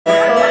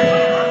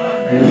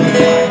Alright,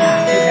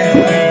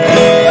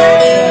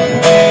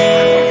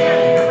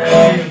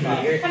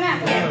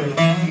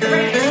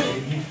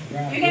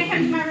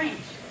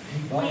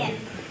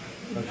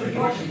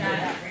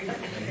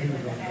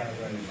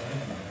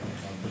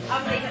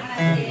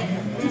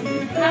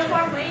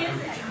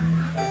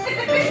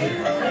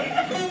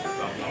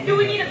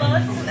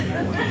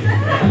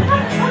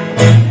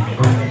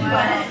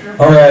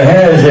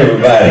 how's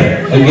everybody?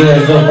 We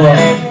good so far?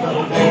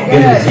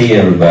 Good to see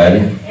everybody.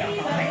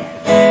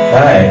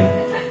 Hi.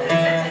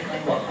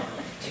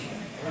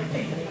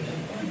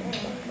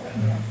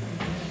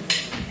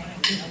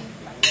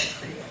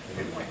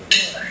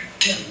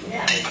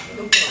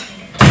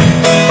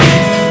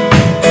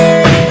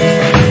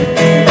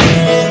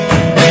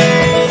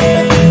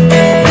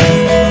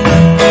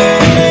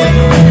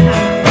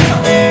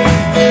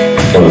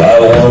 Well, I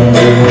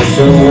wonder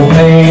so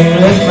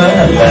aimless my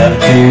life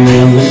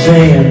till the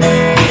same.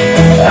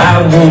 I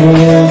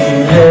wouldn't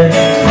let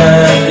my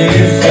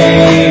dear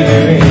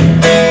Savior in.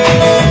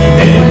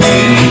 And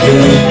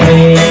Jesus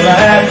came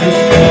like a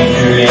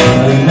stranger in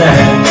the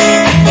night.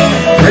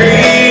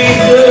 Praise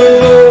the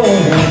Lord,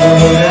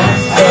 I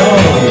saw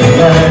the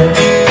light.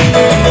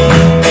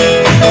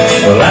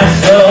 Well, I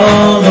saw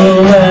the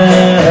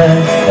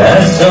light, I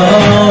saw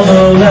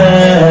the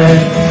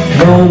light.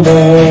 No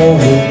more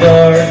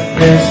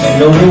darkness,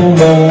 no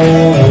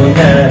more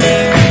night.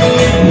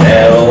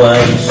 Now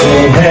I'm so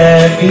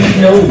happy,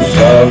 no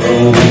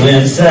sorrow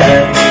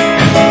inside.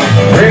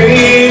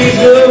 Praise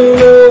the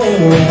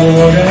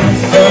Lord, I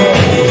saw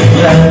the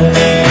light.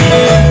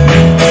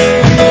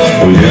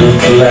 Well,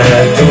 just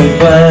like a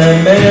blind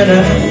man,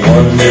 I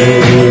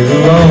wandered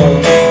along.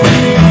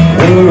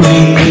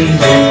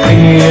 Worries and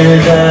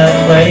fears I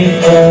claim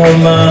for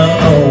my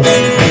own.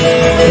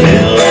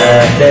 And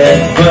like that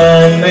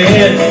blind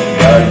man,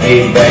 God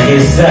gave back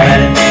his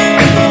sight.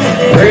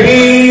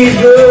 Praise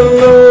the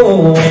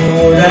Lord,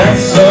 I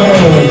saw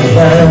the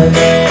light.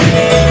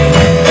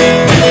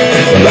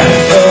 Well, I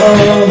saw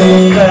the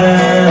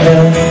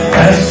light,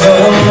 I saw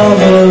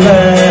the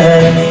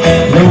light.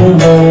 No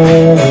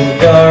more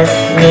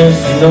darkness,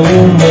 no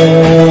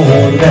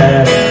more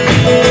night.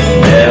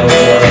 Now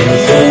I'm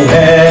so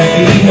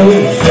happy, no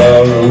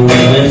sorrow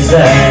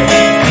inside.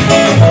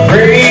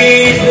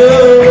 Praise the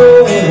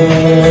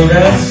Lord, I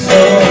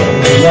saw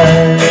the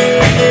light.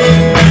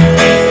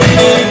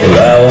 Well,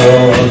 I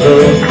was a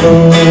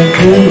fool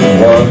to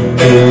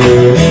wander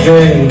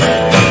astray,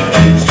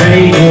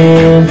 straight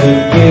in the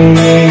gate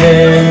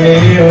and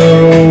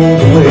narrow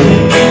the way.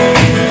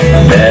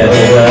 Now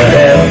I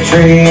have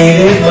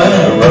traded my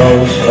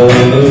wrongs for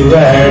the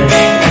right.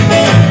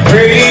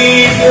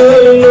 Praise the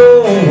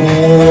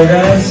Lord, I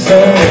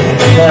saw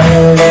the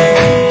light.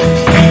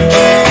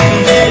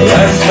 Well,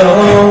 I saw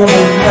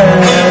the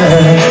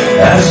light,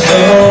 I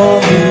saw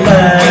the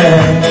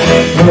light.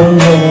 No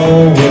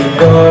more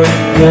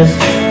darkness,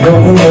 no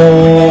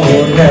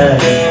more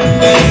night.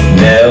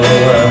 Now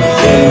I'm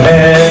so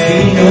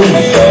happy, no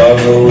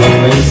sorrow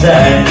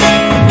inside.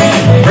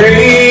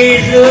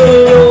 Praise the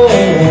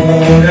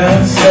Lord, I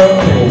saw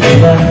the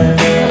light.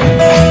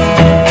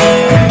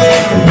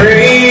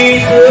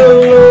 Praise the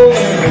Lord,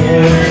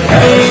 I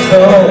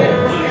saw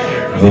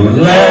the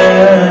light.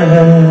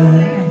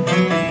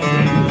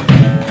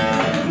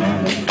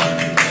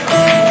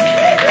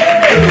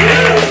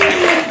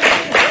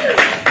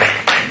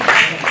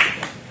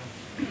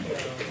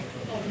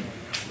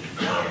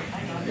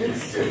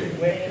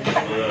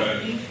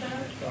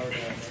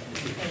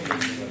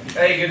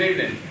 Hey, good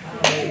evening.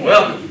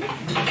 Welcome.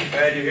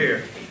 Glad you're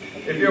here.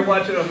 If you're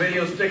watching on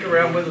video, stick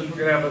around with us. We're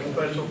going to have a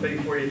special thing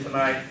for you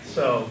tonight.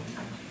 So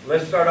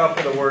let's start off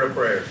with a word of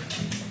prayer.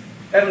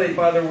 Heavenly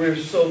Father, we're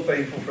so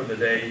thankful for the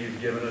day you've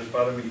given us.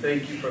 Father, we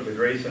thank you for the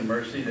grace and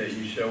mercy that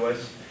you show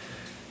us.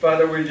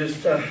 Father, we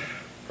just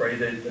pray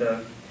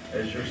that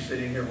as you're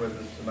sitting here with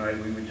us tonight,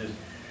 we would just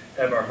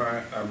have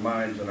our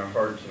minds and our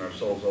hearts and our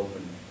souls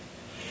open.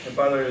 And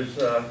Father, as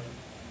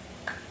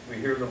we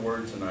hear the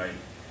word tonight,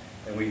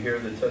 and we hear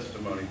the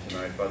testimony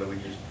tonight, Father, we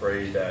just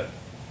pray that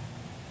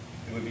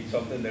it would be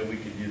something that we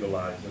could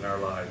utilize in our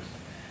lives,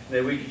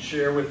 that we could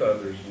share with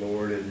others,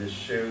 Lord, and just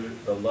share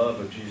the love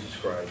of Jesus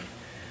Christ.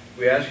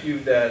 We ask you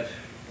that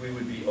we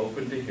would be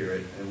open to hear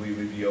it, and we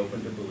would be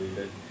open to believe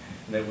it,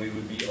 and that we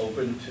would be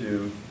open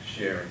to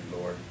sharing,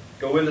 Lord.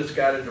 Go with us,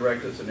 God, and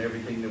direct us in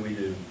everything that we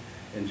do.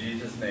 In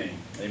Jesus' name,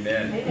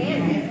 amen.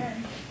 Amen.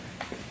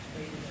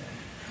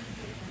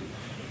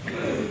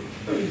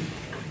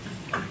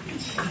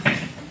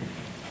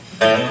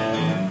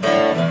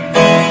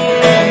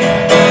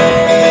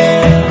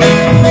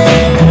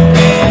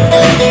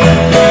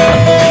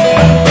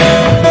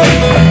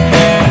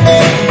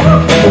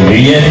 Me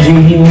and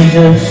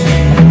Jesus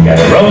got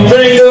our own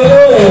thing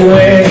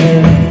going.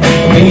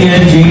 Me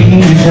and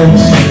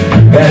Jesus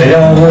got it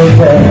all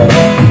worked out.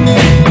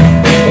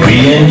 Me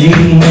and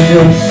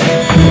Jesus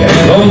got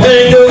our own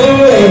thing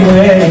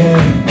going.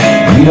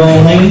 We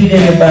don't need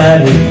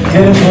anybody to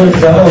tell us what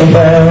it's all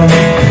about.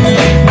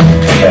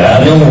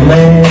 I know a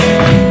man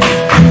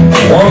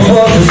once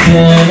was a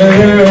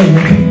sinner.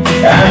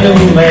 I know a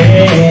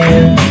man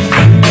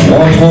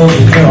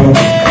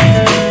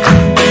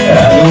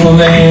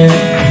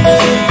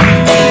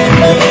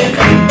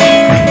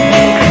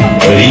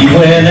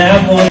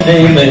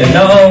day, laying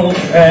all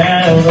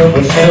proud of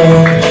a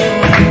stone.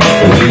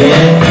 Me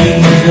and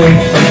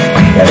Jesus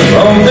got the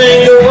wrong thing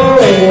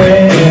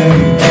going.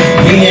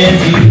 Me and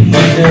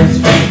Jesus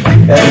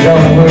got it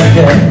all worked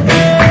out.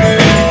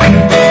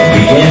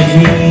 Me and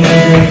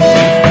Jesus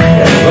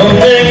got the wrong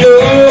thing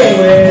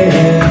going.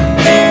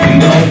 We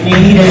don't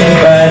need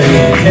anybody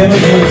to tell us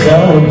what it's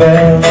all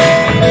about.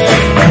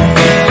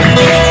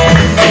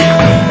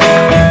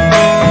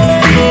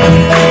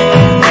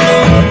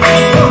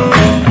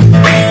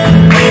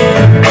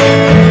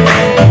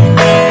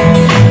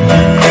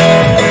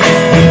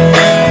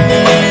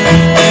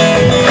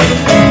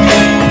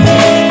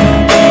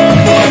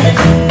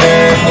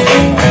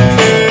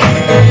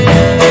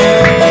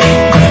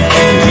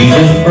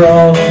 Jesus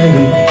brought me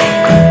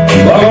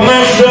through all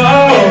my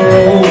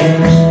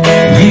sorrows.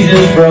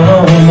 Jesus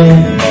brought me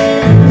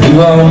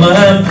through all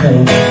my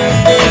pain.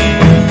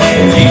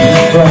 And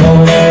Jesus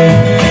brought me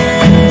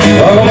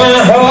through all my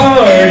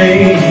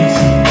heartaches.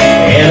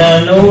 And I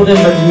know that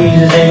my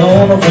Jesus ain't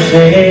gonna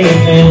forsake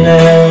me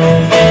now.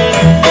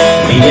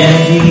 Me and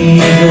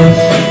Jesus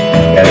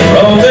got the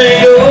wrong thing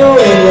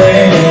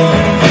going.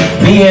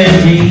 Me and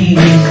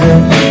Jesus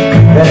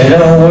got it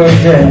all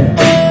worked out.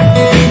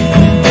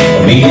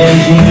 Me and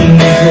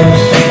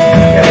Jesus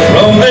got the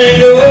wrong thing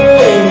going.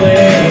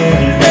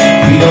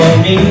 We don't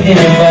need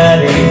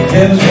anybody to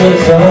tell us what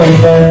it's all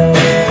about.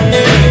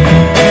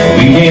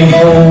 We can't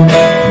afford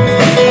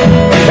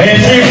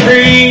fancy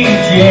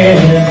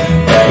preaching.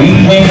 We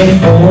can't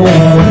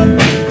afford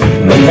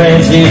no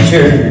fancy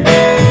church.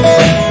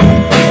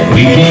 And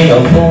we can't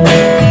afford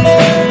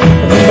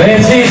no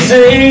fancy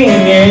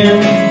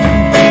singing.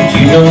 But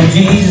you know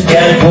Jesus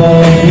got it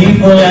for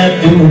people out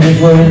doing His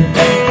work.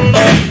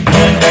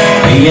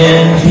 Me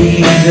and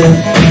Jesus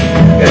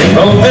got the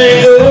wrong thing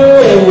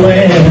going.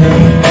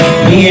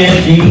 Me and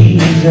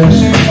Jesus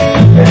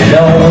got it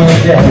all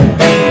worked out.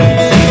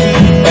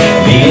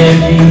 Me and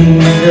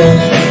Jesus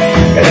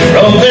got the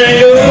wrong thing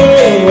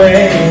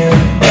going.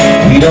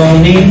 We don't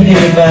need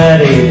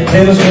anybody to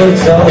tell us what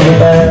it's all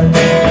about.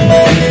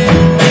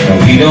 No,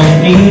 we don't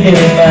need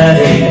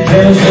anybody to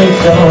tell us what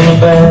it's all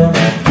about.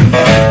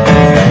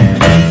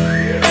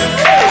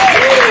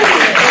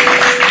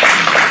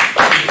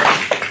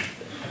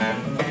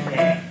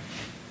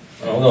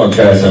 We're going to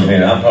try something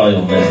here. I'm probably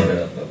going to mess it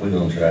up, but we're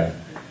going to try.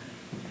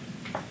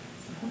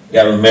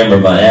 Got to remember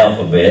my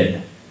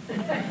alphabet.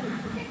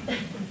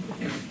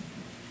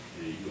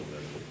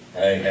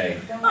 Hey, hey.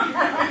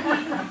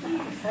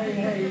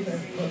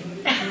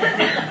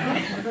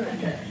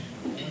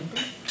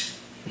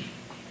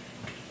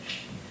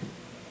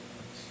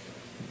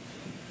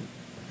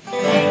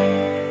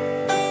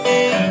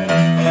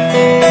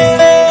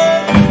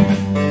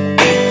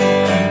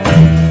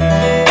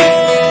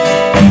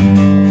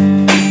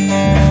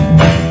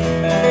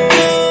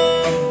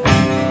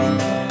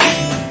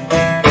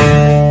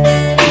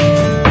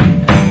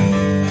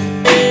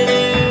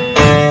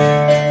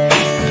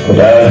 But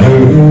I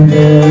heard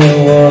there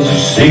was a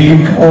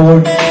secret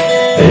chord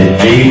that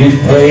David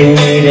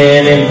played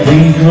and it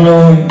pleased the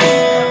Lord.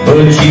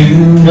 But you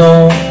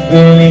don't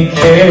really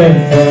care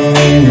for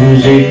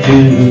music, do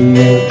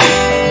you?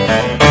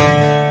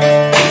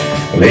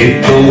 Well, it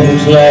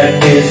goes like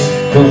this: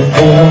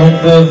 perform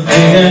at the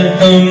fifth,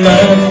 the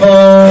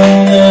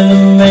microphone and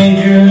the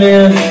major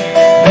lift,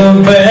 the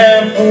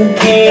baffled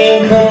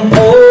king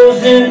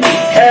composing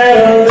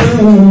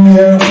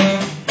hallelujah.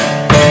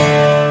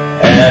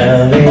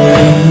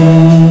 Hallelujah,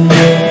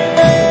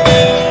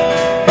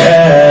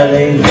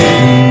 hallelujah,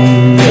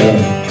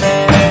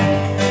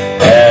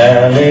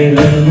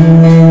 hallelujah,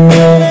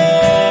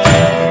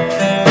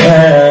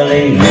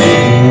 hallelujah.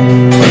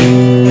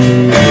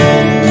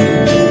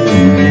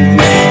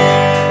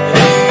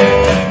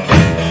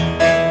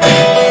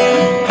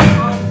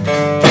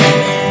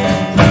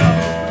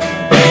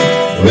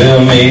 Well,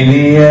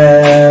 maybe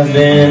I've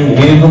been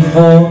here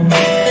before.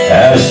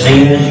 I've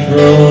seen this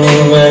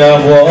room and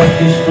I've walked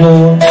this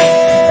floor.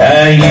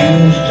 I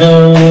used to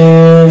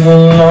live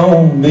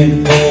alone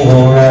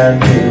before I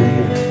knew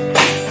you.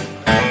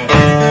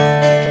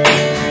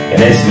 And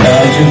it's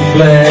not your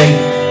flag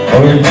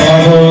or your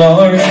marble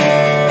arch.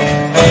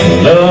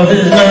 Love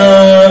is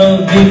not a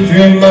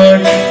victory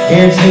march.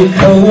 It's a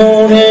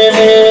cold and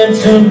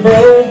it's a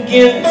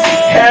broken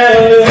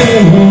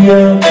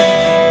hallelujah.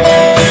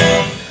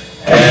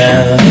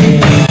 Hallelujah,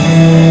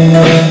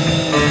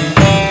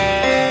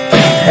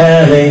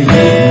 hallelujah,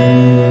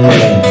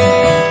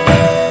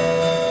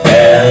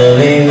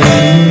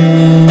 hallelujah,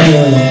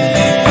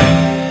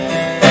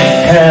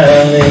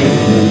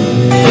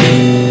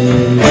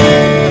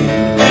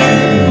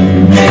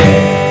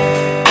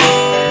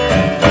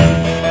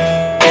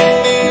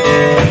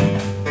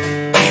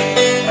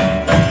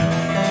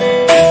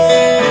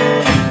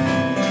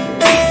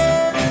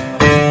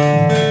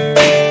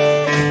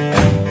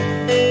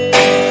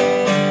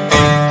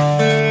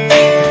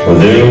 Well,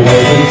 there was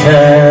a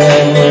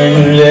time when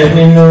you let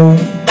me know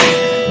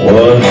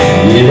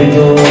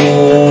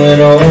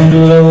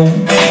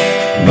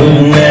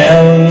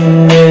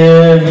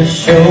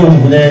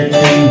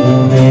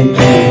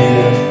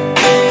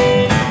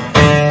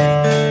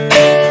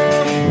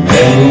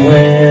remember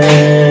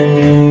when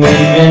you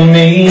moved in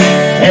me,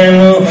 and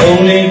the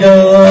Holy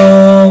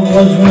Dove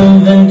was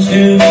moving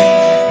too,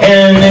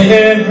 and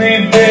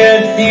every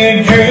breath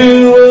you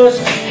drew was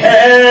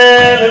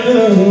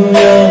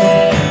hallelujah,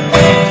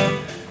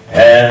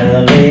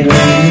 hallelujah,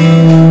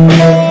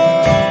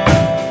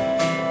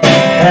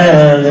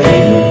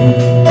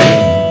 hallelujah,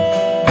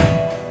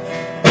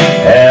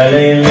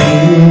 hallelujah,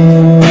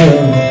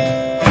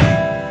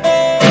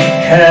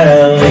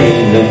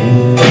 hallelujah.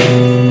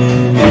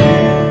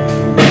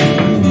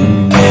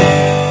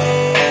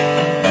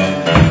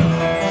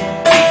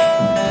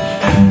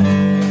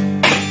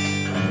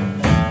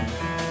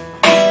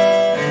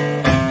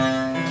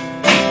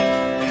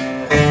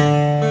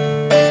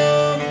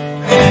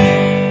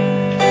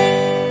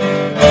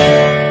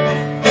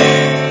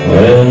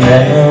 Well,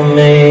 now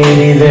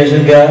maybe there's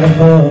a God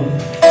above,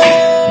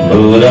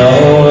 but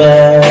all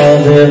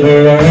I've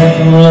ever learned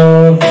from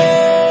love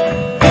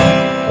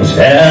was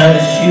how to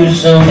shoot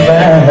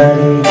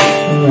somebody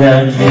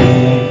around you.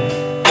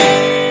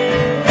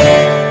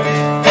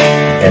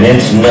 And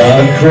it's not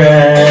a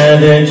cry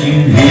that you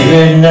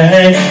hear at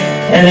night,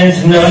 and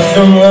it's not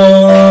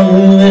someone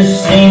who has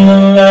seen the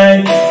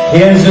light.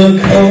 It's a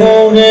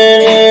cold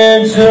and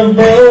it's a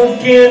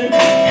broken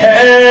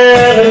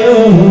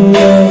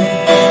hallelujah,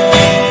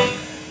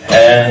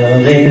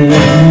 hallelujah,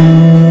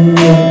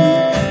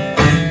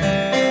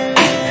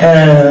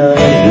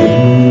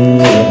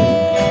 hallelujah,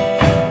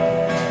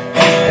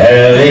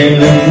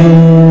 hallelujah,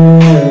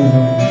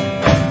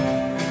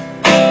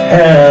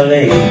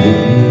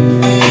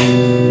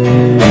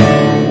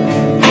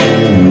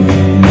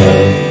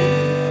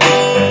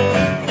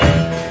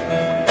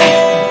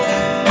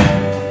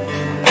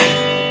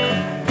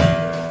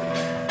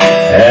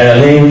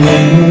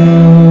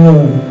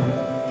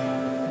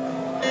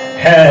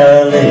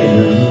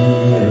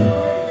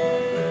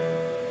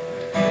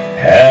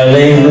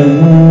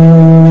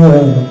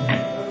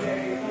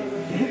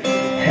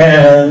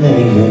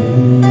 hallelujah.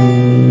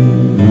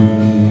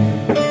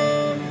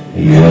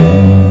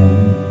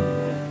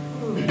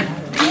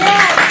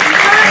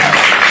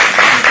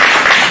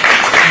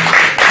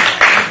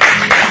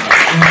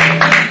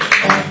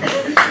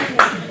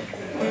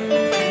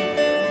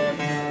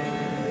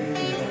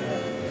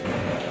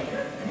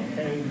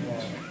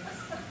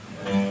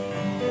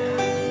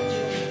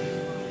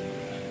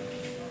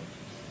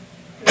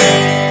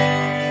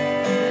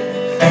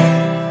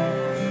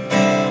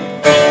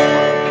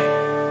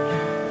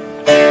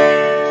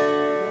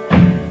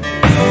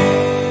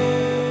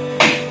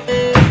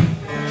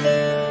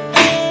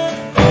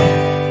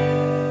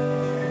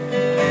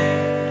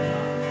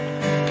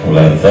 Well,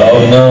 I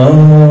thought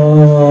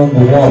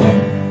number one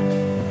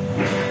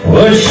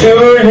would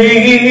surely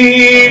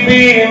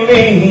be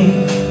me,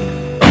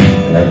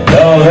 and I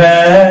thought I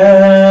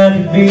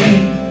could be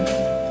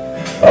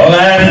all I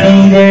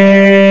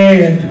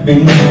needed to be,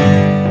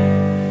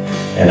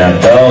 and I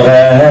thought I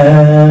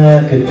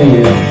could be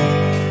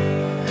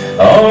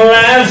all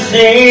I've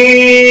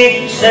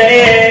seen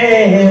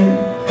sand,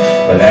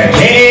 but I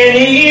can't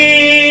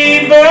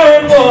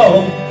even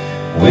walk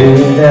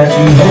without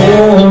you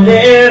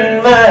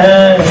holding my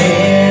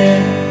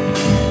hand.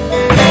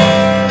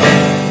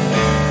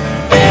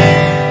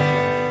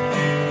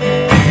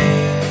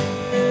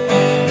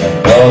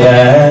 All I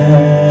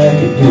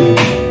could do,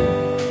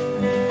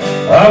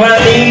 all I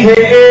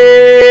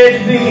needed to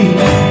be,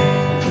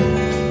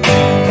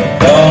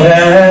 all I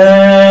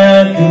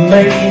could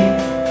make it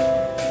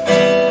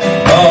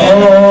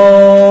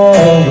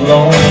all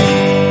alone,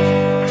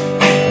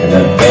 and I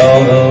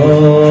thought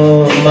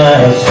of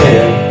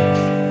myself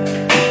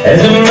as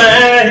a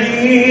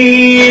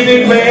mighty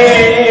big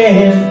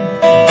man,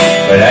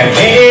 but I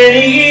can't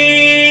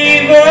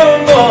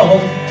even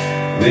walk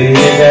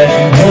without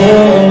you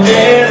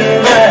holding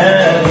my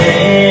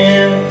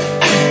hand.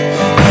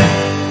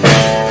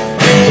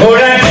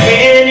 Lord, I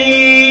can't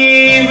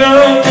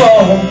even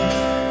walk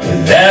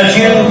without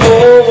you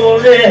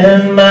holding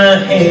my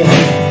hand.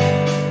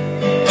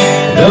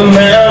 The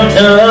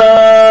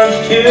mountain's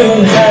too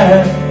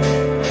high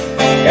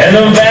and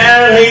the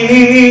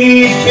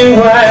valley's too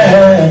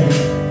wide.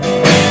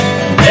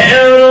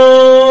 Down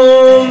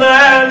on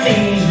my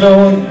knees,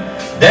 Lord,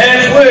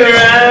 that's where I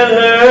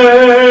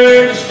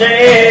learn to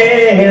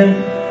stand.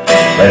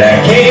 But I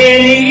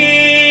can't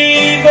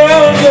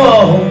even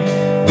walk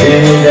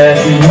without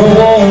you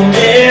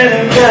holding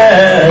my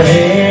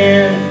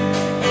hand.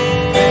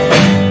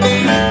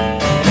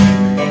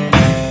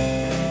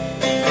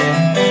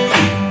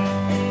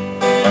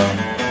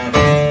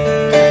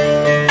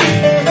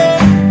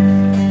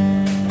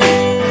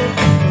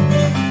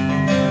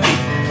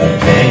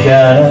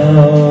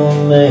 I'll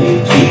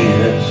make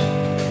Jesus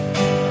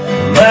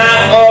my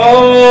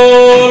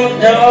all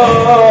in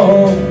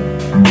all,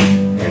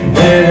 and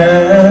when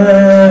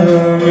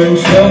I'm in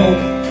trouble,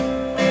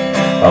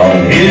 on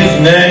His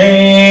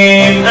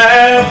name I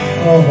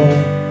fall.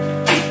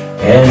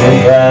 And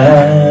if I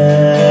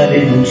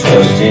didn't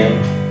trust Him,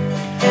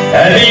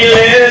 I'd be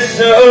less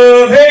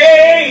of a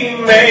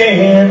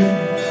man,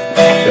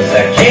 'cause I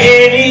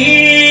can't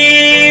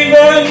even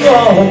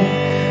walk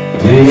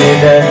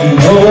without you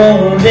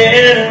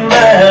holding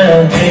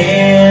my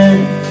hand.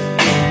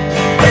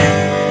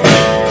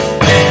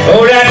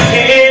 Lord, I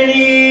can't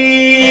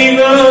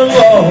even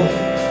walk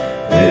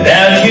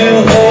without you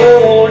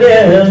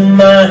holding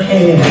my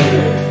hand.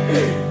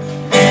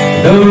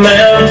 The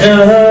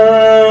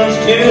mountain's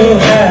too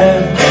high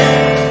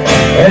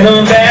and the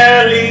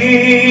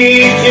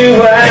valley too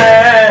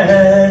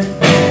wide.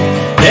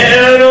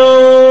 Down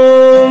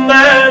on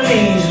my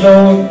knees,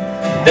 Lord,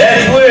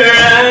 that's where I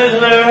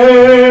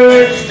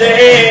learned to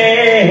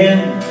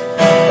stand.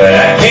 But I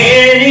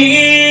can't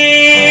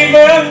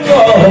even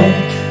walk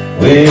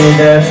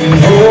without you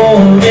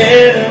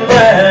holding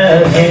my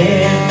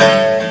hand.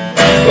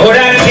 Lord, I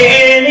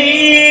can't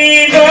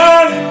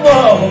even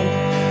walk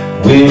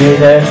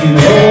without you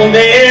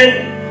holding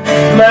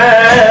my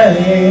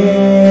hand.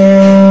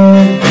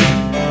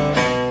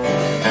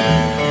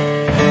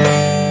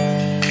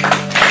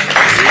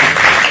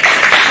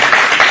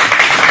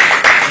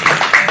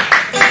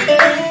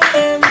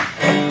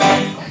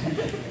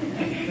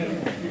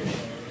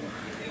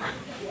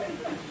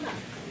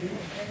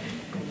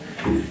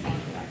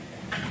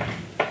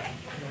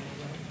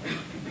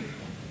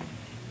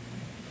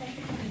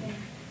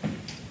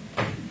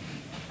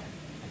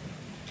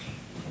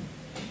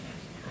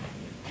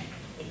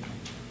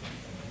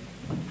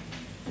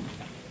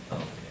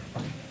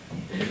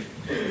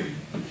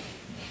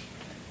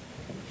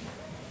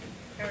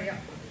 How are y'all?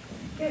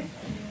 Good.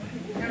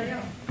 How are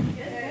y'all?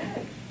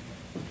 Good.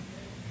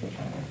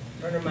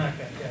 Turn the mic up,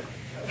 yeah.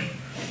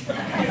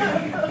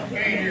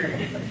 Can't hear you.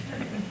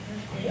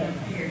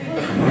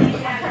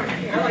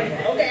 I like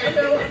that. Okay, I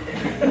know.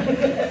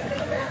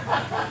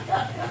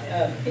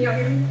 Can y'all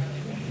hear me?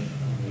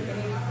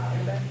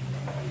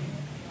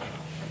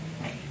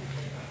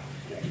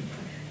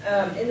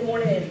 In the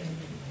morning,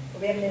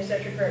 we'll be having an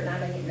intercessory prayer at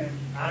 9 a.m. No.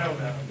 I don't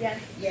know. Yes.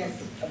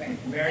 Yes. Okay.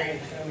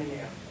 Marion's coming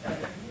out.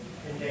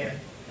 And Dan.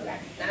 Okay.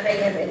 9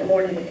 a.m. in the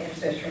morning at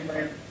intercessory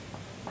prayer.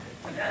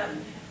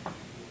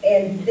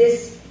 And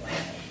this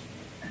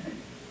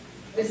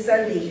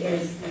Sunday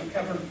is the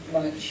covered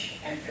lunch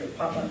after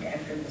potluck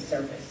after the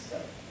service.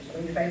 So just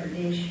bring your favorite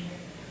dish.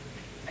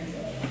 And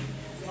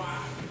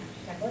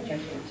have lunch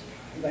afterwards.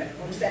 But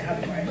on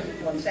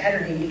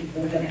Saturday,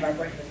 we're going to have our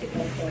breakfast at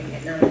 1 point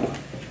at 9 o'clock.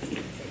 It's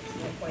 1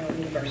 point on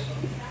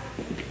University.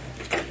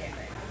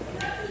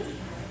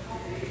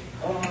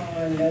 Oh,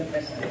 no,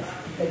 that's not it.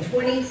 The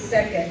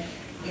 22nd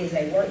is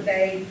a work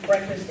day,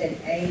 breakfast at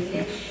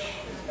 8-ish,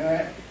 all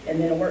right, and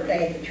then a work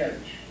day at the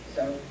church.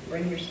 So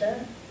bring your stuff,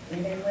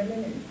 men and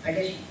women, and I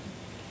guess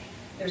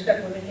there's stuff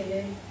women can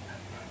do.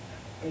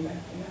 Anybody?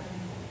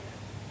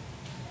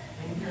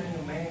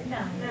 No.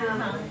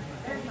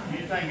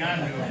 You think I'm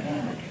doing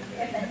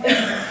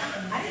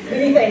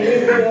Anything you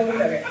do,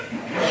 okay.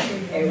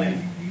 Anyway,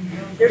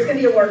 there's going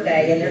to be a work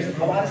day, and there's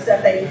a lot of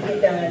stuff they need to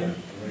get done,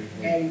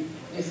 and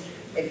just,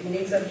 if you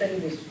need something,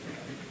 just,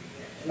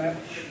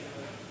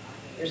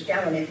 there's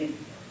Gallon if you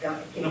got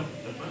it.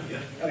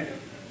 Okay.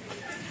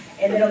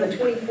 And then on the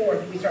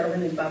 24th, we start a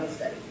women's Bible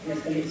study, and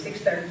it's going to be at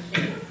 6:30.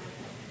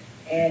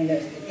 And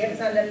if you haven't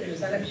signed up, there's a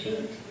sign-up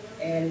sheet,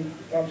 and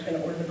we're just going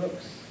to order the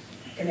books.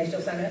 Can they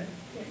still sign up?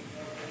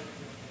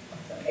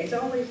 So it's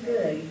always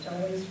good. It's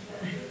always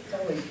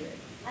good.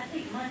 I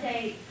think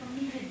Monday, for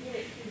me to get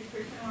it to the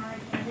Christian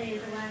Alliance, Monday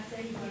is the last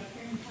day to get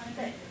here in time,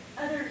 but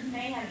others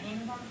may have an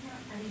Amazon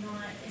account. I do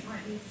not. It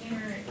might be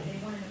sooner if they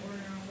wanted to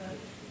order on the,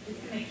 just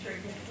to make sure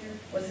it gets here.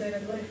 What's the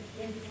name of it?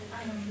 It's,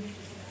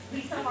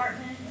 Lisa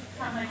Hartman's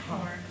How Much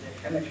More.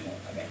 How much more?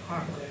 Okay.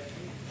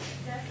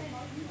 Did I say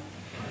Hartman?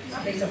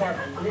 Lisa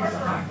Hartman. Lisa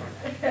Hartman.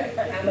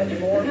 How much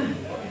more?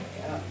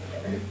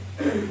 Okay.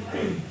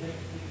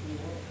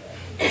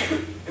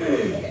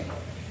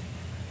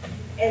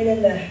 And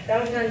then the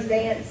Valentine's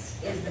dance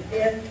is the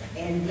 5th,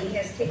 and Dee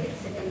has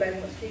tickets. If anybody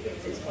wants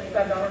tickets, it's $25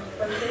 per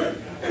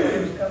person.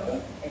 There's a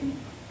couple, and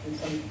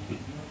some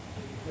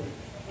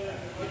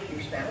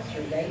your spouse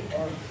or date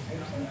or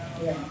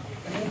something. Yeah.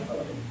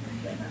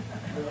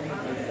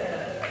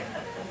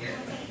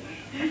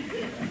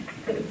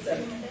 So,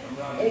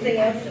 anything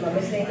else? Am I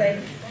missing anything?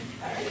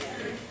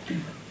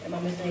 Am I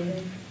missing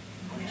anything?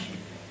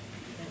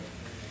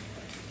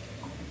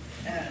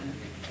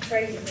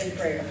 Praises and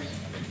prayers.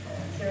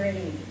 Is there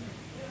any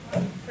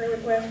prayer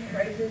requests,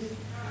 praises?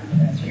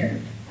 Sure.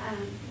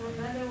 My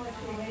mother was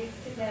released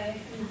today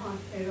from the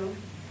hospital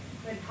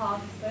with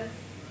hospice.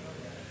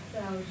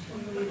 So she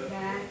went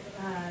back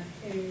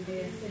to the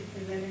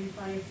assisted living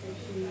place that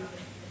she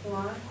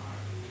was.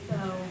 So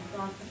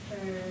lots of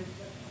prayers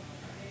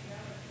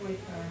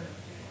with her.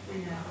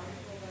 And,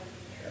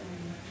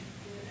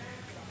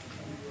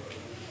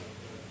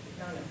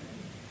 I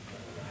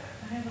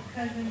have a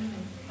cousin,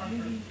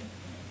 Judy,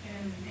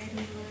 and Eddie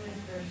Lewis,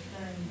 their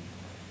son,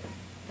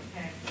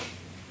 Pat.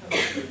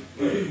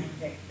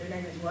 Okay, their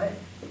name is what?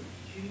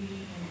 Judy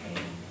and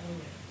Eddie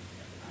Lewis.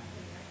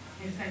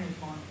 His name is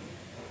Mark.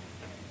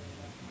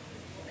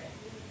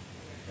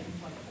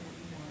 He's like 41.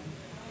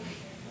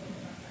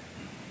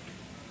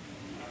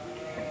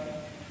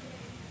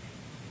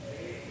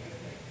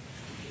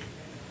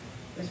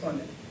 Ms.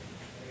 Wanda?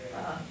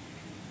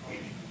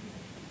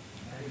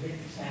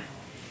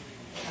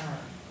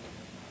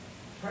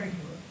 Pray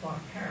for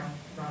Carol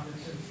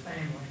Robertson's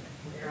family.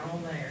 We're all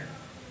there.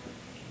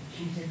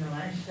 She's in the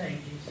last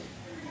stages.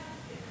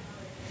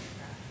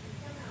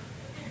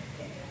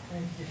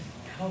 I'm just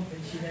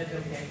hoping she does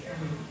okay.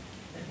 I mean,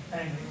 that the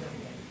family's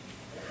okay.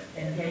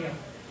 And Gail,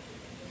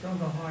 it's gonna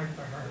go hard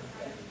for her.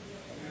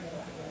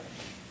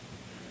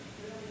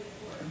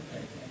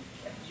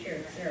 Sure,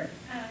 Sarah.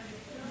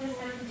 Just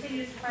a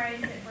continuous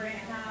praise that Brent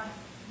and I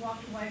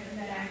walked away from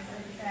that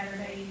accident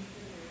Saturday,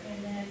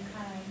 and then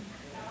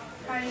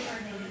pray for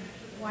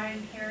the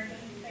Wayne Kerrigan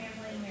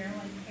family,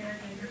 Marilyn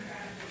Kerrigan,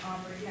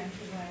 Aubrey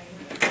passed away.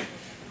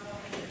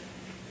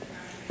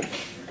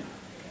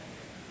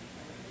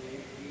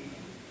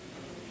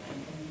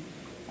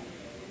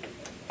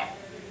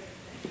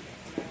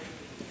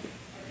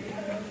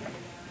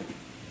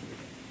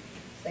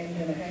 Same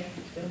thing, okay,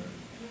 still?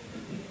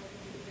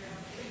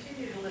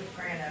 Continue to lift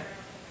Grant up,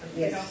 because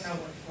we Yes. don't know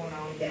what's going on.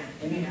 Yeah,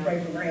 we need to pray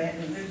for Grant.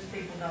 And News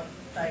people don't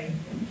say,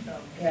 so.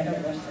 yeah,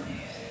 don't watch the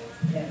news.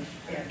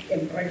 Yeah,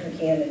 and pray for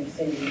Ken and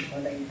Cindy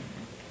when they,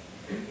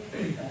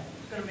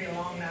 It's gonna be a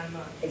long 9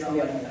 months. it's gonna be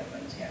a long night,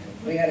 yeah.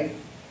 We gotta,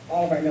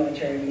 all of our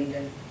military, we need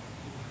to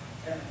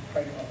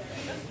pray for all of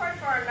them. Let's pray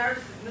for our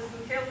nurses, Miss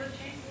Matilda,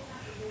 she's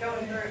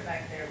going through it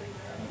back there.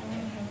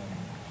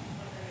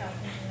 Health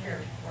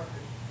care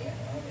workers. Yeah,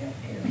 all the up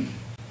here.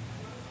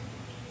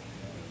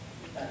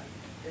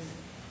 This,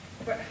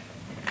 but,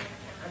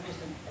 I'm just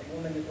a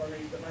woman that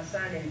worries, but my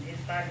son and his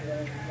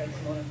 5-year-old takes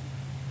him on a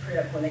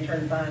trip when they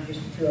turn 5,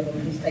 just the two of them,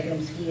 and he's taking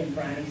them skiing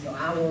Friday, so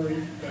I worry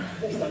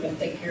that he's not gonna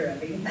take care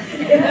of him.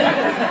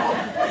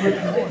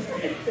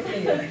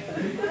 Anyway,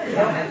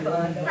 they'll have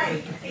fun.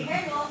 Hey, he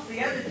had lost the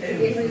other He two.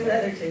 loses the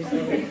other two, so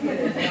he's good.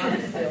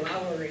 I'm still, I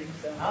worry,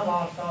 so. I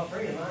lost all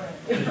 3 of mine.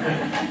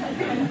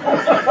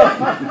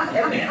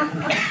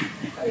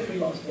 I think we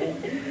lost one.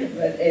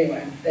 But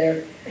anyway, they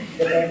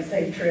have a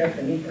safe trip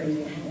and he brings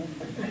them home.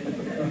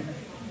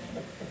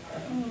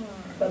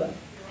 Bye-bye.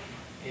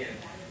 Yeah,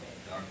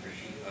 doctor,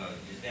 she,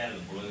 just out of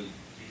the blue,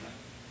 she's like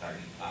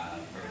 35,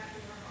 her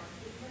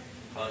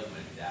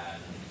husband died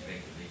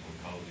unexpectedly from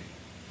COVID.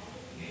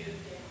 And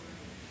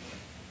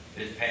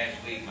this past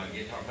week, my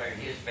guitar player,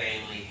 his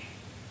family,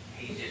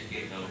 he's just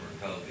getting over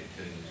COVID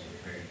too, so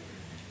very,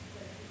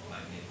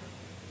 like me.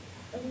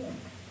 Oh, yeah.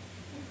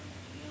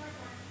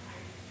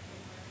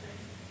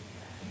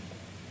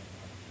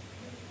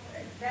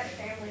 That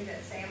family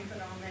that Sam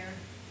put on there,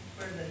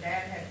 where the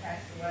dad had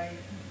passed away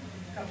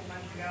a couple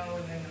months ago,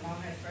 and then the mom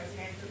has breast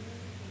cancer,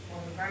 well,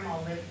 the grandma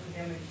lived with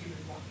them, and she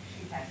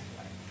passed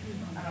away.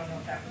 I don't know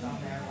if that was on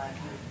there last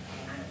week.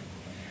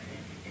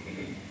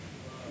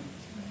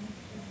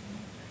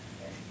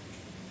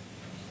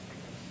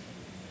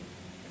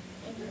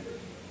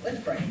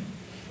 Let's pray.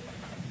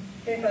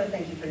 Dear Father,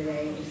 thank you for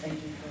today, and just thank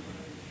you for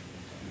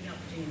the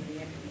opportunity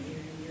to be here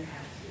in your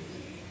house.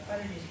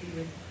 Father, just be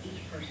with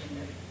each person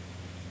that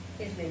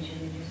is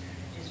mentioned, and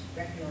just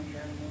wrap your arms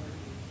around them, Lord,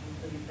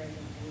 include your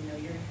presence, and we know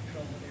you're in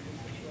control of every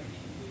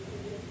situation.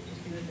 Just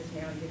be with us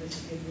now and give us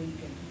a good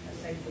week and a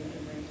safe week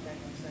and bring us back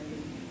on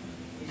Sunday.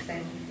 Just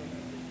thank you for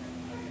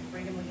the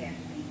freedom we have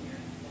to be here,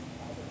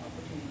 all the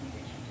opportunities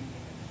that you do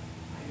give us.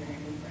 In your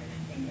name we pray.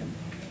 Amen.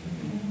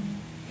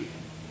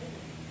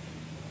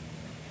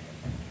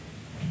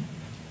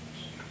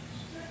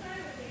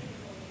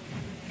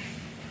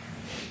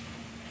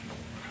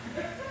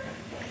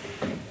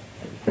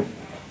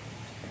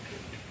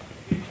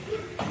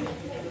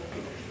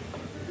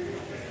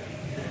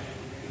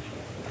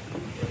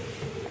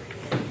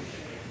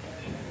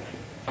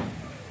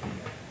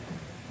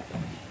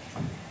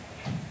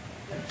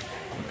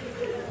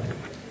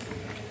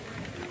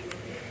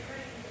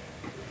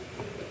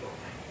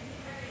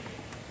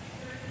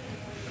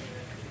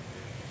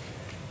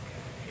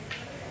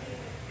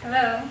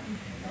 Hello.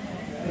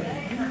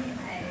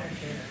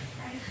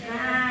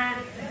 Hi.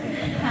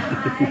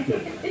 Hi.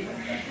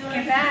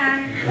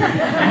 Goodbye.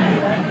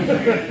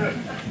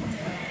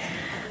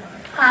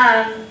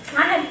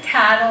 I have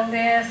titled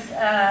this,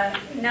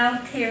 No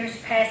Tears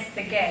Past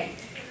the Gate.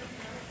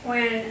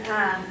 When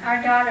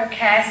our daughter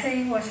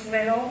Cassie was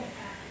little,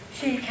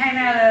 she came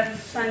out of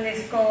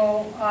Sunday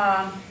school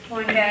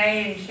one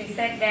day and she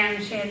sat down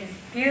and she had this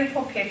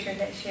beautiful picture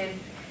that she had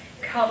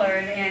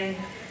colored in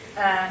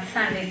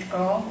Sunday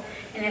school,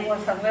 and it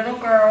was a little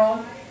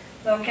girl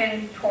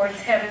looking towards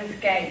Heaven's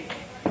Gate,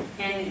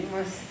 and it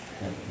was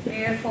a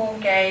beautiful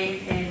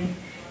gate, and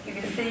you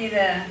could see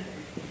the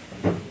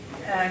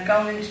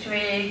golden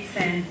streets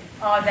and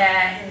all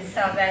that, and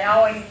so that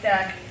always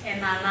stuck in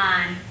my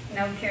mind,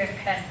 no tears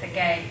past the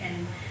gate.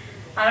 And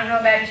I don't know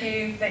about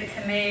you, but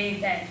to me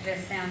that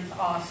just sounds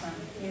awesome.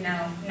 You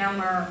know, no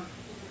more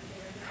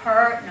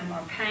hurt, no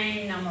more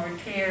pain, no more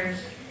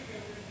tears,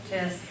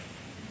 just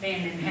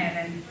being in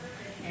heaven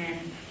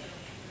and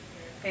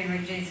being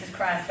with Jesus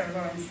Christ, our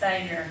Lord and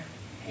Savior.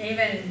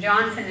 Even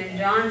Johnson &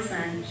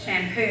 Johnson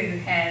shampoo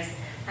has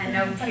a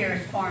no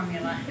tears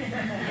formula,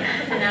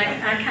 and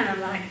I kind of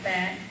like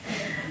that.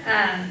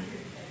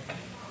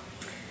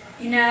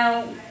 You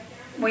know,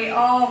 we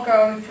all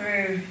go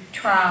through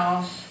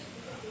trials.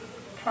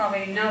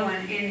 Probably no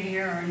one in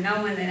here or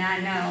no one that I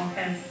know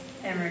has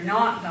ever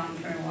not gone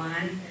through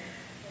one.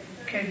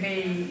 Could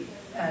be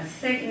a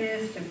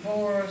sickness,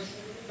 divorce,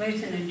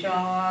 losing a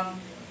job,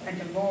 a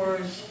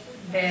divorce,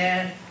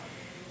 death.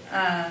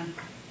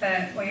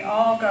 But we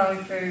all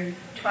go through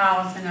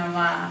trials in our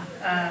life.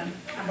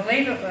 I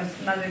believe it was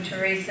Mother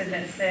Teresa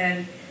that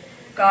said,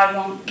 God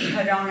won't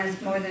put on us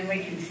more than we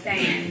can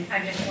stand. I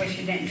just wish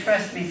you didn't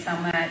trust me so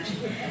much.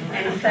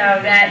 And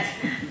so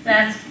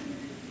that's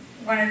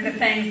one of the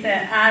things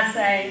that I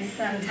say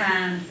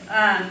sometimes.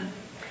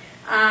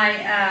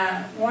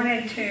 I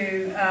wanted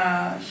to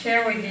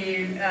share with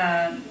you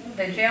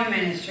the jail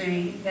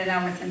ministry that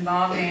I was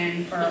involved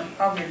in for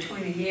over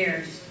 20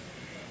 years.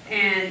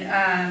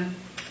 And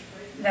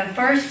the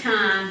first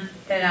time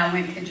that I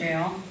went to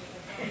jail,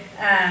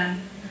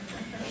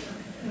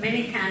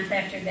 many times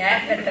after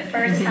that, but the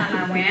first time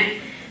I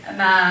went,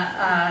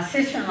 my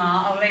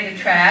sister-in-law, Olita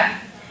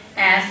Trapp,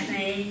 asked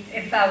me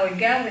if I would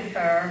go with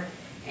her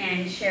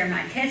and share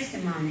my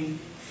testimony.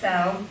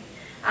 So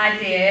I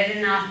did,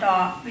 and I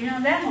thought,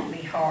 that won't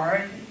be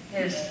hard.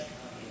 Just,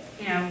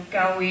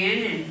 go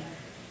in and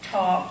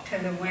talk to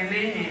the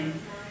women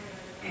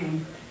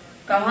and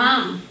go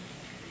home.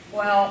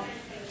 Well,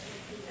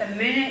 the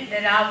minute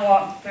that I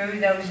walked through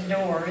those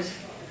doors,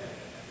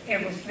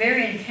 it was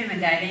very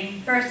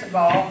intimidating. First of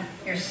all,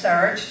 you're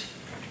searched.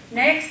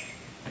 Next,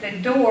 the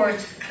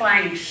doors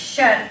clang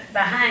shut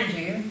behind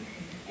you,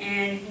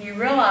 and you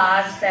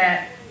realize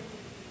that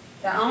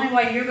the only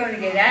way you're going to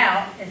get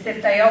out is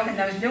if they open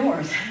those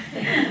doors.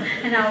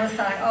 And I was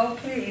like, oh,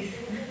 please,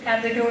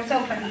 have the doors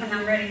open when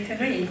I'm ready to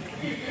leave.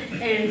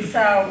 And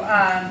so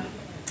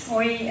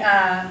we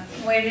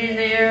went in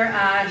there,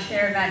 I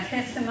shared my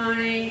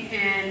testimony,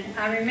 and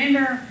I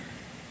remember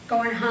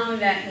going home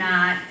that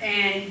night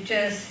and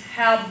just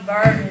how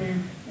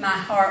burdened my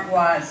heart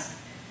was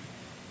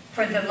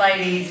for the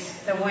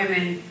ladies, the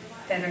women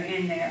that are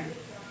in there.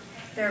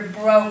 They're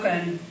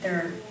broken,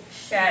 they're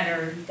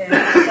shattered,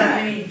 there's so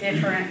many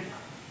different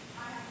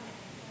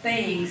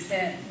things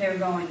that they're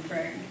going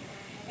through.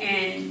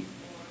 And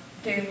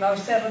do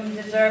most of them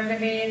deserve to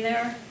be in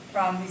there?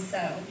 Probably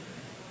so.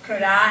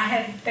 Could I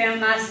have found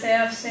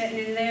myself sitting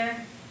in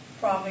there?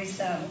 Probably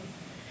so.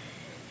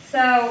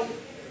 So,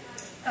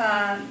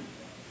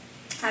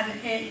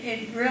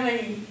 it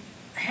really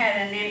had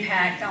an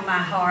impact on my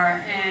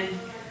heart, and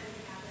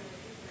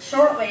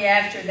shortly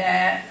after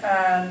that,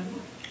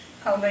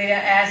 Olita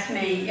asked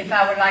me if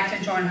I would like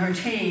to join her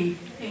team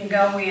and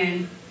go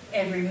in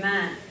every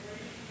month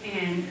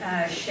and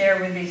share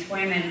with these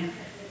women,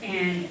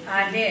 and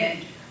I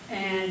did.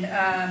 And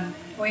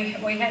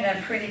we had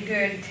a pretty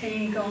good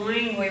team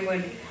going. We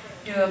would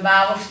do a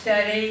Bible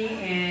study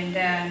and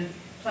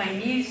play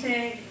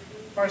music,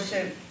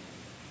 worship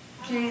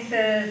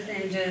Jesus,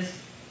 and just,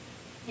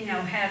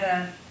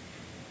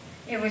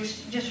 it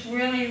was just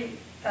really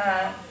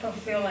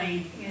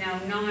fulfilling,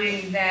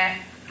 knowing that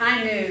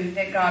I knew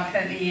that God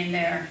put me in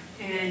there.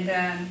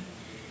 And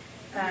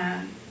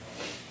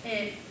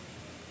it,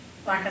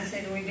 like I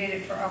said, we did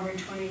it for over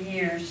 20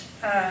 years.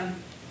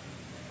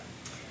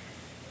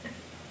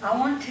 I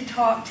want to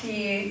talk to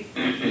you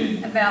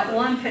about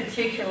one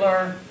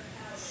particular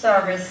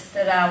service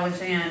that I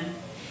was in.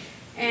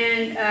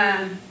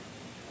 And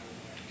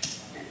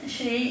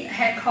she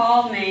had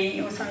called me,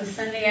 it was on a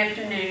Sunday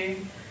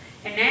afternoon,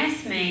 and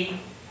asked me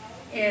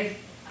if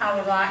I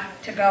would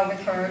like to go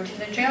with her to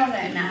the jail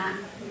that night.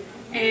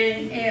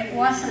 And it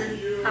wasn't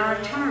our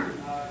turn.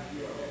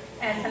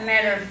 As a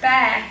matter of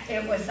fact,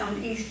 it was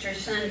on Easter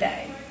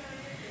Sunday.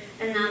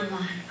 And I'm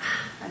like,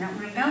 I don't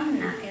want to go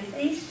tonight, it's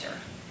Easter.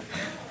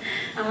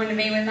 I want to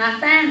be with my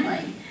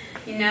family.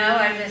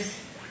 I just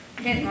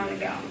didn't want to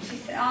go. And she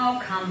said,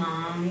 oh, come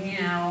on, we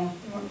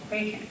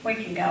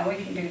can go, we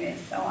can do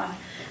this. So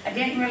I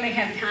didn't really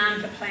have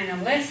time to plan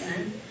a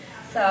lesson.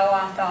 So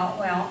I thought,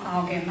 well,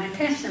 I'll give my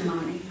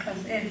testimony,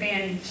 because it had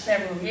been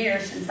several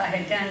years since I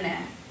had done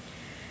that.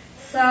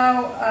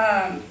 So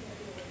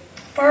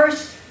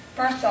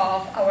first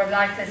off, I would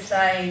like to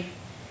say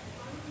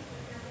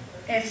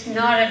it's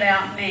not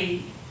about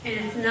me, and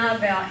it's not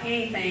about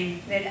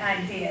anything that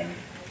I did.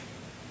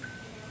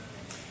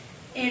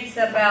 It's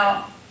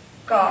about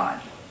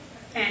God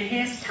and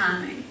His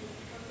timing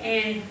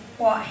and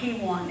what He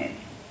wanted.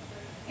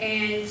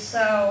 And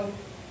so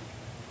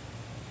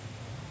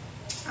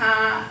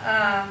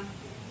I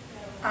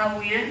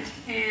went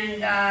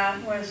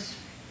and was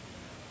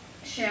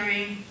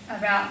sharing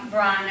about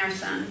Brian, our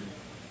son.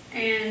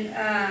 And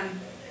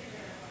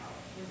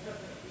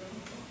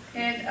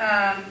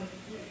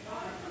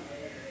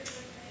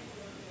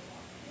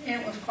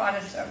it was quite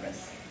a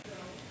service.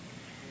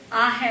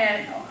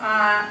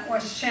 I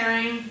was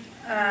sharing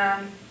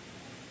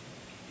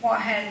what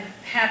had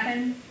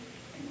happened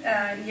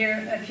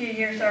a few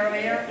years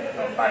earlier,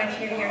 or quite a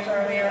few years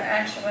earlier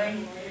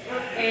actually.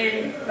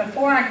 And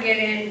before I get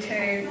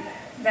into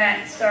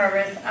that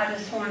service, I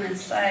just want to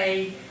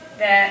say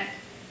that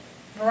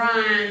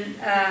Brian,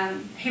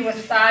 he was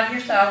 5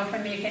 years old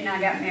when Mickey and I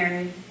got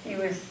married. He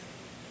was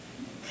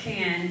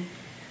 10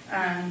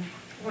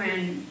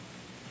 when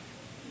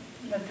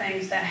the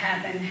things that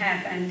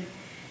happened.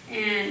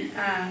 And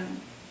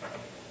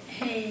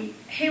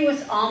he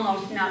was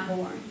almost not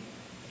born.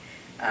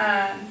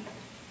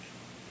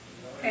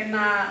 In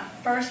my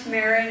first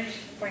marriage,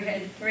 we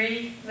had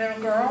 3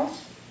 little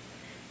girls.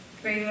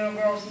 3 little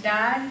girls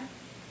died,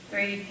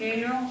 3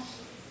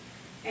 funerals,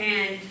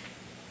 and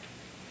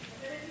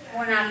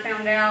when I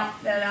found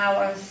out that I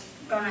was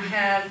going to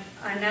have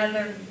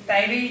another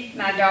baby,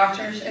 my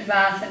doctors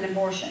advised an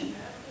abortion.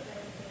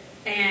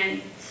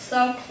 And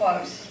so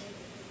close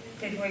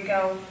did we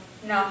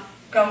not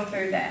go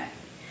through that.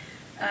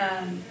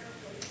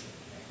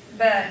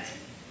 But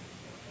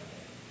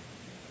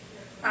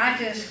I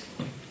just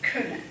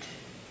couldn't.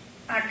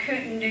 I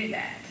couldn't do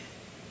that.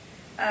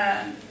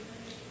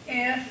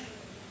 If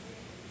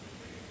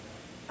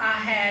I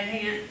had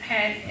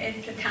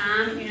at the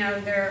time,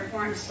 there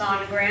weren't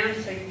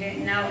sonograms, so you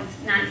didn't know it's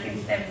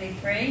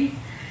 1973,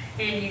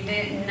 and you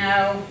didn't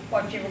know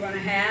what you were going to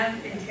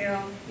have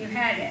until you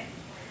had it.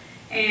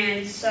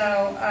 And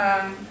so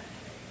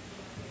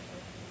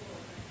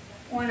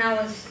when I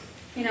was,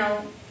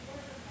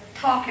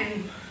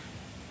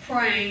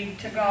 praying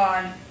to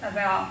God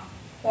about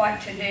what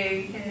to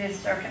do in this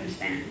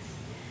circumstance,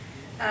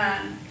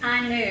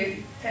 I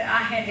knew that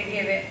I had to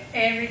give it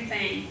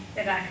everything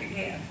that I could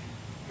give.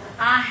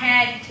 I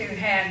had to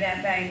have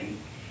that baby.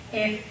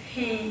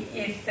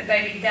 If the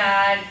baby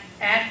died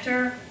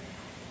after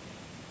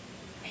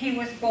he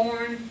was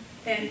born,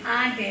 then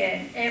I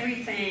did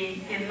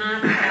everything in my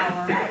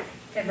power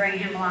to bring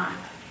him life.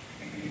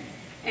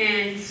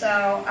 And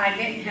so I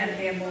didn't have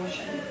the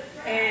abortion.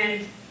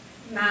 And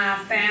my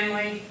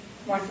family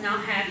was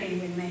not happy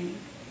with me.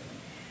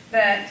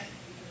 But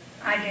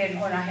I did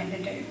what I had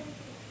to do.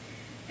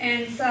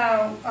 And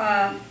so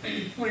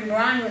when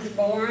Brian was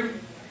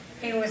born,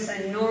 he was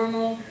a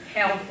normal,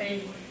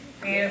 healthy,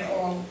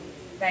 beautiful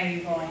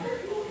baby boy.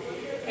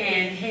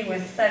 And he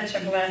was such a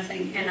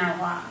blessing in our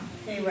life.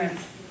 He was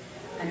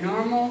a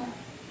normal,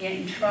 get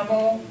in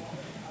trouble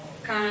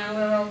kind of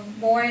little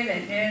boy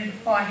that did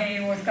what he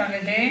was going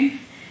to do.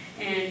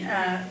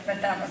 And but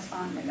that was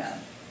fine with us.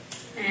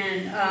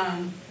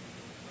 And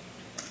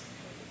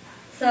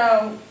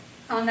so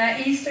on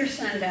that Easter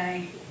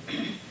Sunday,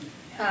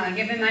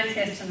 giving my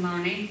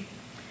testimony,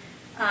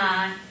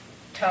 I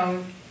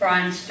told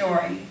Brian's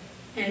story,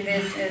 and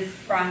this is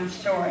Brian's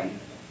story.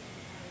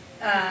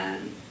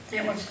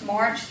 It was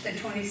March the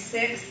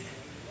 26th,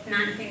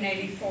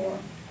 1984,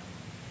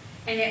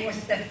 and it was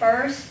the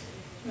first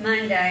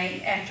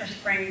Monday after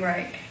spring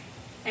break.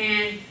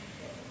 And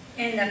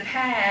in the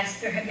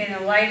past, there had been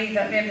a lady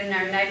that lived in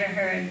our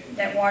neighborhood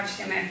that watched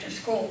him after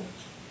school,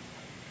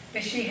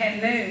 but she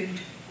had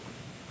moved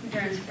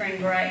during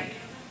spring break,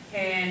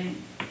 and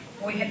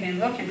we had been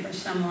looking for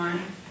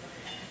someone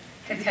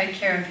to take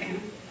care of him,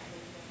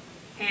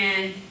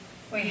 and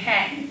we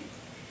hadn't.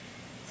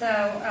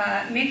 So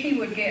Mickey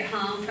would get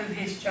home from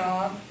his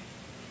job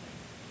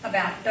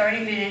about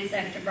 30 minutes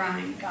after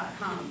Brian got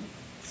home.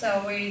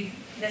 So we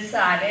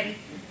decided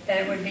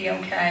that it would be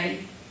okay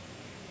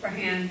for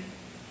him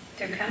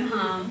to come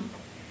home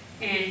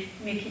and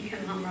Mickey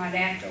come home right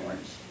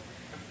afterwards.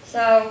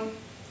 So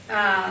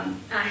I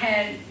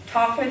had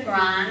talked with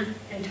Brian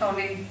and told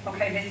him,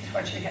 okay, this is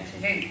what you have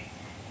to do.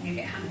 You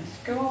get home from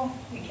school,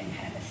 you can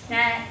have a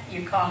snack,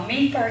 you call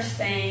me first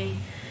thing,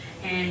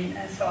 and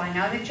so I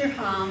know that you're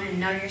home and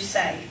know you're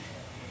safe.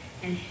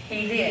 And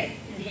he did,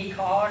 and he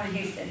called and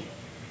he said,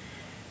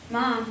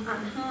 Mom,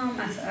 I'm home.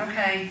 I said,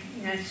 okay,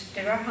 let's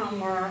do our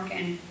homework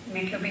and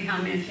Mickey will be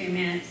home in a few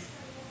minutes.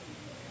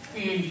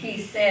 And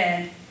he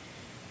said,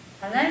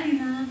 I love you,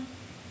 Mom.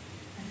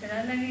 I said,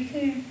 I love you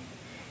too.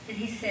 And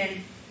he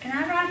said, can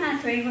I ride my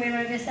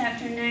three-wheeler this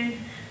afternoon?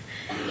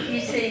 You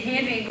see, he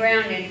had been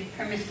grounded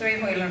from his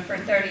three-wheeler for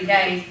 30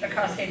 days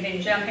because he'd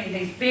been jumping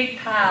these big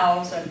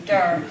piles of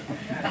dirt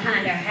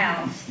behind our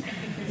house.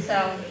 And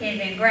so he had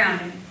been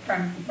grounded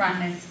from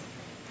riding this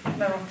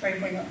little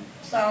three-wheeler.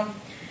 So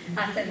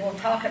I said, we'll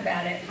talk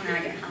about it when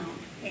I get home.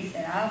 He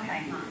said,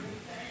 okay, Mom.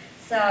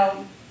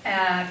 So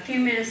a few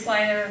minutes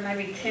later,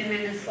 maybe 10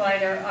 minutes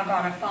later, I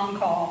got a phone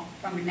call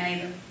from a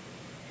neighbor.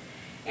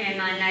 And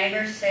my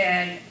neighbor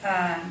said,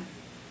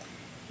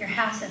 your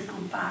house is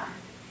on fire.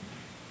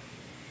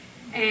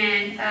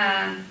 And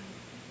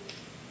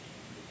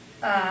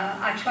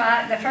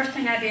the first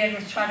thing I did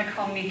was try to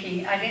call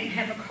Mickey. I didn't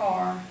have a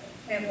car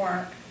at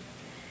work.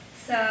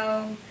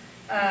 So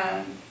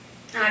I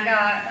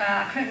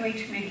couldn't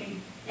reach Mickey.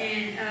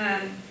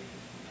 And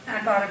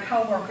I got a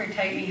co-worker to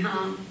take me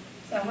home.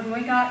 So when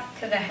we got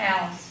to the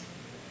house,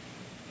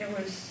 it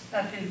was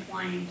up in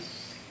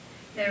flames.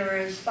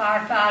 There was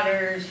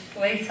firefighters,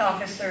 police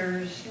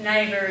officers,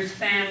 neighbors,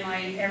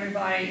 family,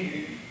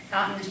 everybody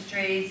out in the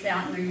streets,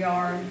 out in the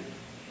yard.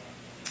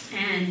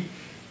 And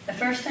the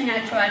first thing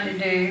I tried to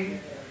do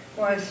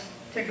was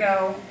to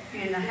go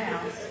in the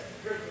house.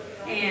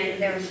 And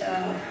there was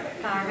a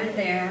fireman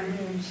there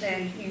who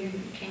said, you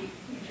can't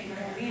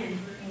go in.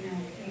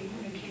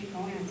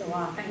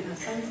 well, I think my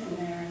son's in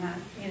there, and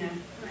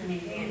I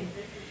need in.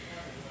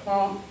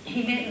 Well,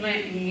 he didn't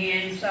let me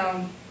in,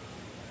 so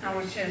I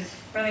was just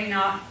really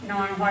not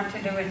knowing what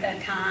to do at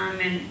that time,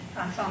 and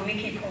I saw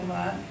Mickey pull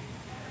up.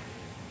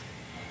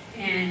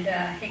 And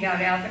he got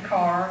out of the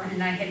car,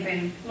 and they had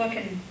been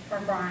looking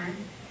for Brian.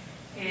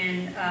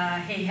 And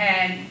he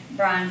had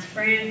Brian's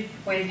friend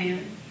with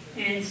him.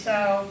 And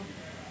so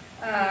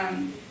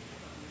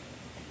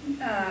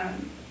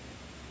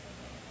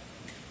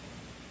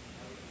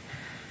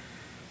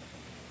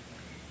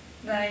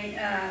they,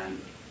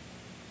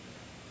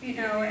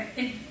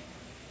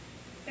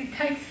 it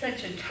takes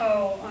such a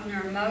toll on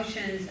their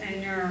emotions,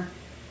 and you're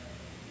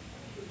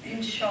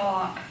in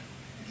shock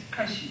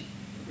because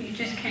you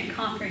just can't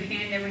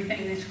comprehend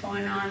everything that's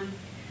going on.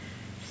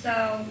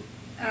 So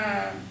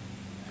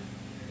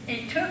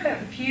it took a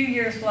few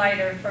years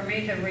later for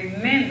me to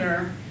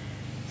remember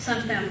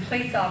something a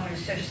police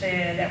officer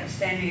said that was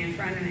standing in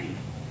front of me.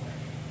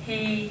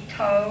 He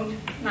told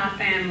my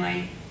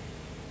family,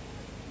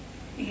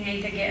 "You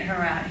need to get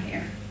her out of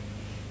here."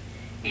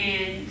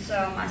 And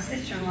so my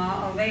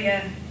sister-in-law,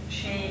 Olita,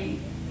 she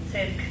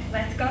said,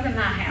 "Let's go to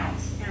my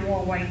house and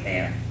we'll wait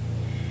there."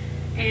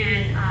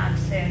 And I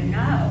said,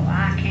 "No,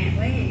 I can't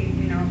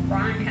leave. If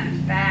Brian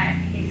comes back,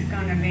 he'll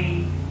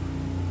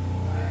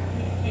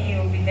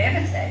be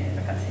devastated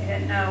because he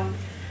didn't know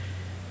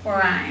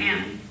where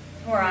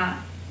I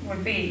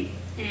would be."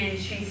 And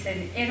she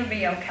said, "It'll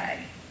be okay."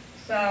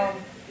 So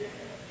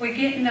we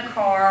get in the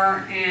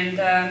car and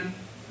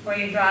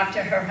we drive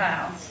to her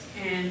house.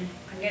 And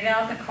I get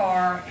out of the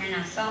car and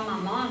I saw my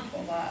mom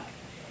pull up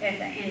at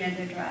the end of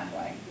the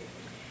driveway.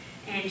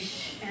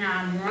 And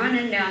I'm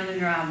running down the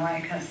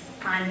driveway because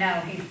I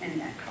know he's in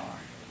that car.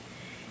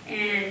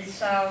 And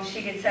so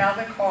she gets out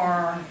of the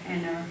car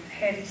and her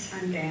head is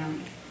hung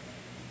down.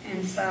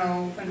 And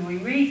so when we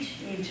reach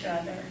each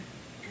other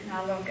and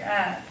I look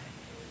up,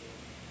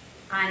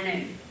 I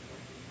knew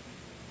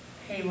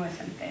he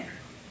wasn't there.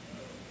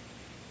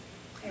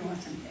 He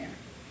wasn't there.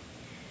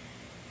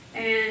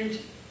 And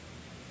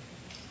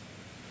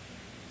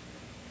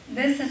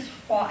this is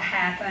what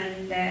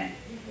happened that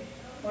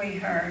we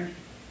heard,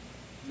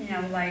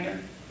 later.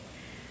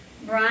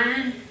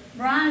 Brian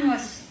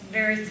was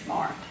very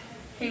smart.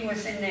 He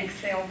was in the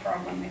Excel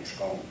program at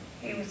school.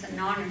 He was an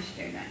honor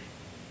student.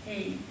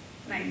 He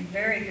made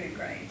very good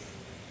grades.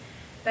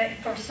 But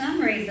for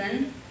some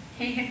reason,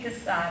 he had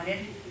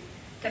decided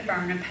to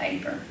burn a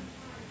paper.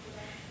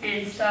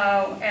 And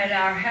so at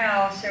our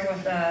house, there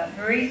was a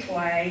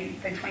breezeway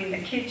between the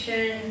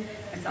kitchen,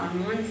 it's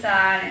on one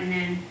side, and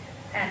then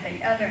at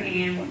the other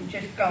end would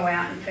just go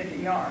out into the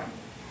yard.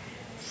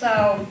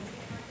 So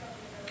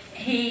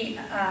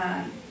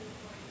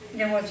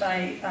there was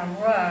a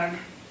rug,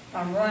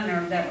 a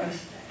runner that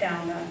was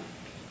down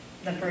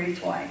the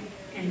breezeway,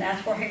 and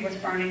that's where he was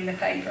burning the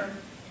paper.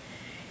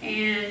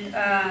 And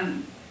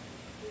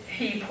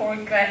he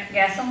poured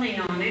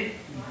gasoline on it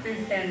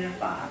and set it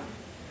afire.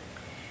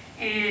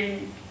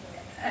 And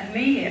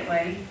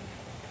immediately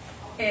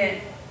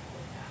it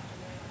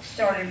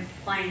started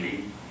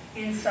flaming.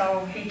 And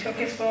so he took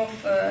his little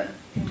foot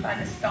and tried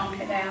to stomp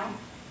it out.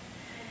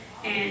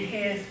 And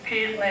his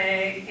pant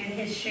leg and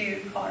his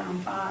shoe caught on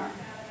fire.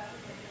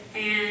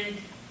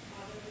 And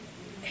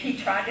he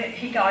got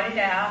it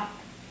out,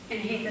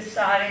 and he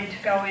decided to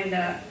go in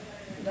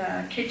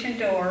the kitchen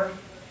door,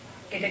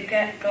 get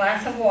a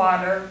glass of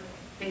water,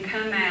 and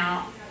come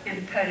out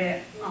and put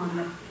it on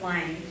the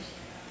flames.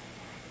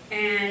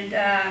 And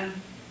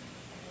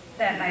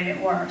that made it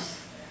worse,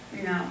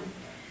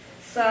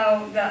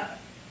 So the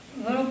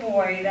little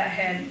boy that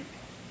had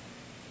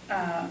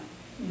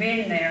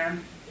been there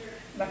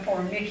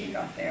before Mickey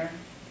got there,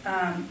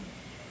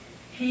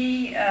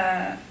 he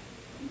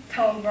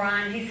told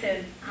Brian, he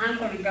said, "I'm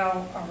going to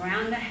go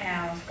around the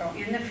house, go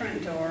in the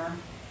front door,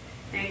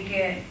 and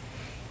get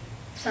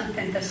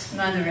something to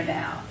smother it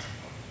out."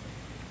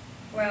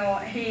 Well,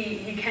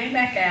 he came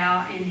back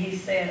out and he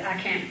said, "I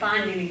can't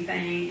find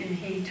anything," and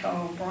he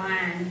told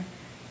Brian,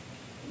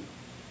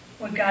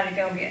 "We've got to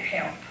go get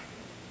help."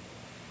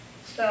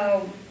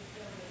 So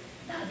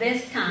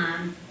this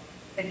time,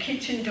 the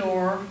kitchen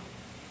door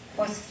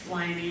was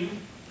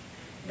flaming,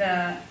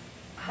 the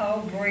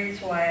whole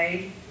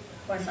breezeway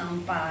was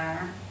on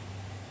fire,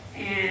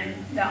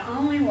 and the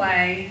only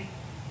way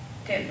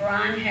that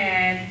Brian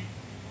had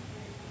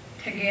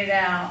to get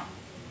out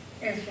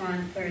is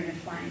run through the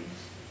flames.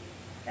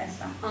 That's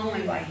the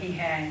only way he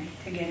had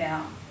to get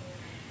out.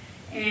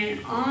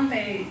 And on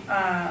the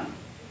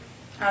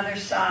other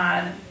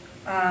side,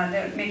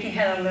 Mickey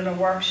had a little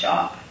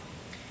workshop,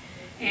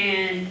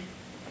 and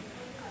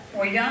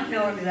we don't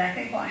know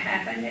exactly what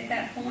happened at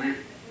that point,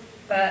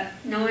 but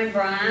knowing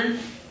Brian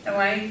the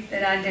way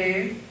that I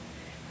do,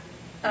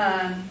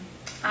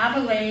 I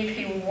believe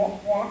he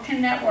walked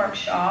in that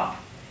workshop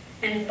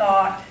and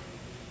thought,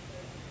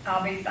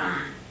 "I'll be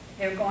fine.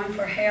 They're going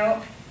for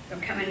help. They're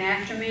coming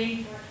after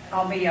me.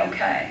 I'll be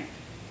okay."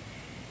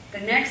 The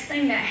next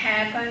thing that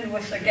happened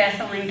was the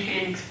gasoline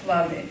can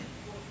exploded.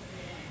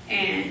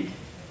 And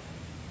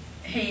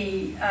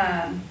he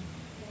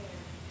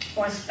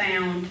was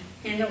found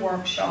in the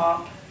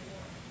workshop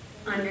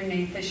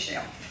underneath the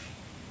shelf.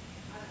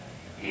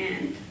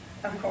 And,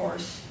 of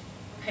course,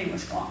 he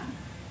was gone.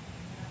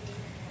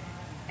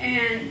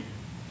 And,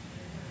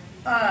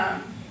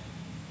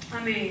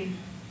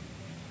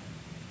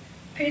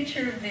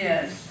 picture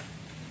this.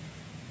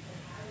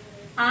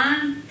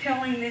 I'm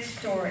telling this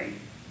story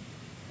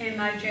in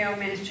my jail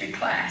ministry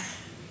class,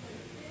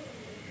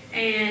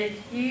 and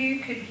you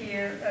could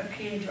hear a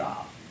pin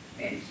drop.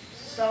 It's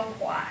so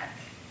quiet.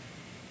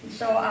 And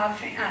so I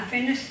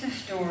finished the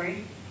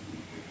story,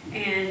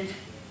 and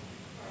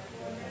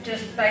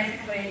just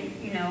basically,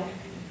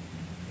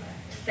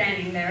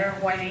 standing there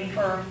waiting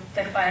for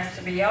the class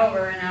to be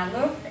over, and I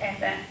looked at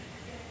the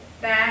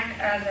back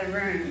of the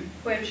room,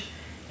 which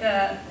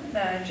the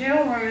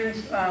jail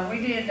rooms,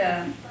 we did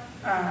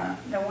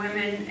the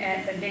women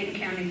at the Denton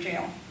County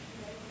Jail.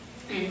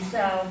 And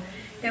so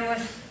there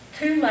was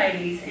 2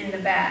 ladies in the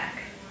back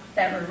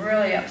that were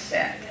really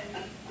upset.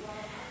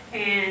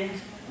 And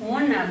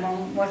one of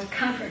them was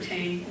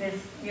comforting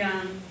this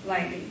young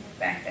lady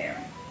back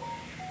there.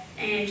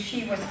 And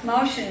she was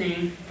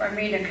motioning for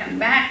me to come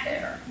back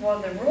there. Well,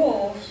 the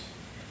rules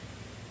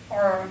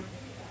are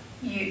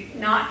you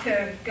not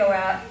to go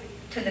out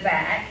to the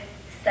back,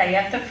 stay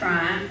at the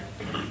front,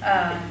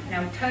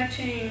 no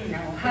touching, no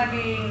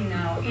hugging,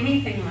 no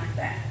anything like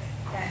that.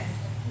 That's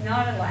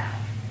not allowed.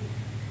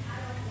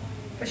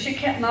 But she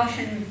kept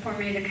motioning for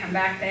me to come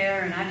back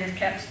there, and I just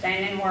kept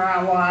standing where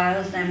I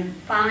was. And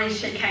finally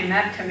she came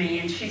up to me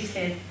and she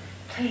said,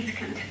 "Please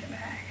come to the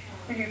back.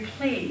 Will you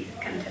please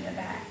come to the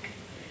back?"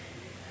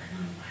 And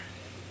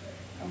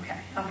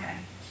I'm like, okay.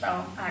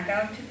 So I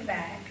go to the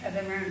back of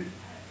the room.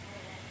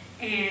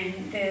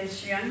 And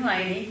this young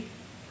lady,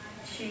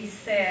 she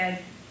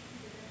said,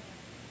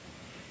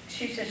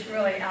 she's just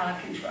really out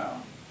of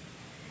control.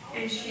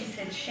 And she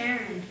said,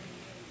 "Sharon."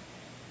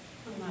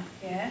 I'm like,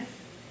 "Yes."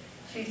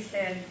 She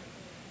said,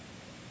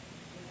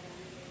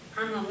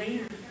 "I'm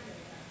Alina."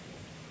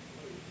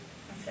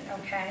 I said,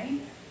 "Okay."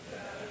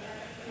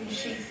 And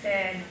she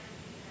said,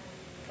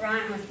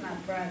 "Brian was my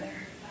brother."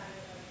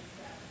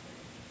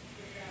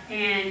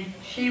 And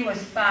she was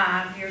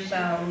 5 years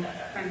old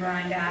when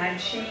Brian died.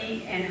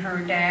 She and her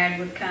dad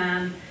would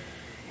come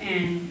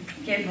and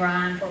get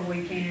Brian for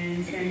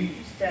weekends and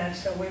stuff,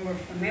 so we were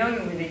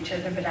familiar with each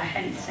other, but I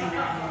hadn't seen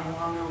her in a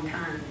long, long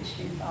time.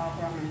 She was all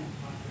grown up.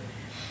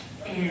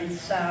 And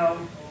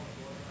so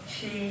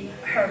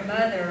her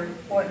mother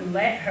wouldn't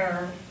let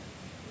her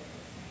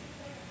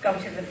go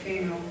to the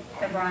funeral,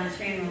 the Brian's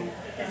funeral.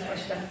 This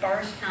was the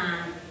first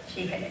time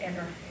she had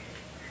ever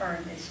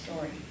heard this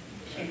story.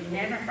 She had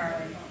never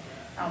heard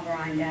how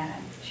Brian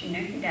died. She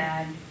knew he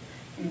died,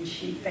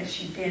 but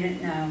she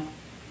didn't know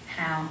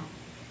how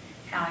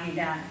he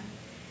died.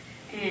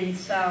 And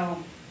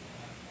so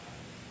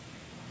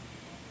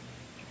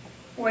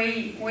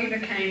we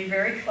became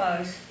very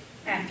close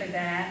after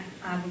that.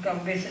 I would go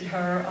visit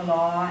her a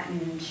lot,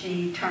 and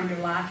she turned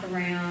her life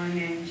around,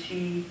 and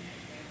she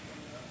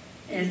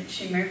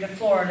moved to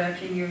Florida a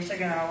few years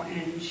ago,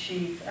 and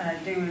she's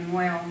doing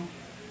well.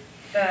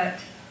 But,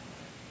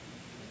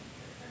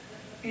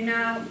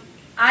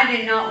 I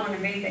did not want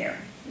to be there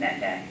that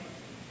day.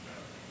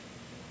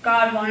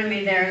 God wanted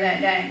me there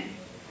that day.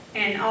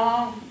 And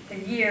all the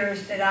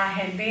years that I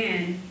had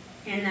been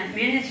in that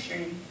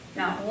ministry,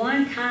 not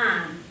one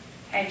time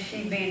had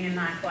she been in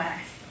my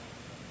class.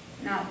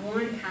 Not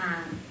one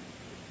time.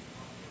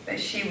 But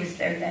she was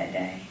there that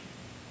day.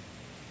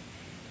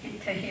 And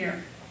to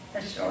hear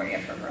the story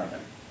of her brother.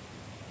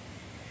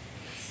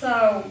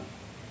 So,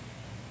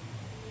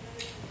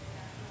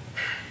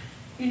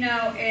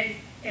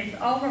 it's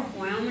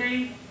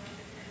overwhelming.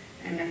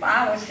 And if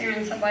I was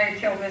hearing somebody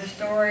tell this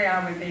story,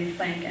 I would be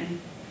thinking,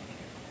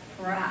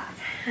 right.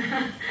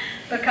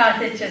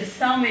 Because it's just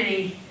so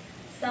many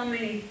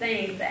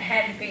things that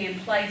had to be in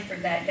place for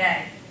that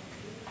day,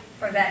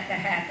 for that to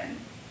happen.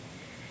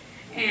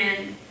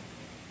 And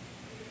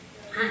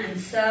I am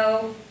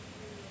so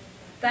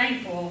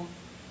thankful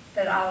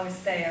that I was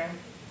there.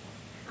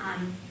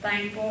 I'm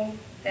thankful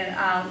that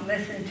I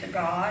listened to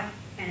God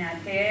and I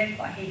did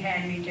what He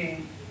had me do.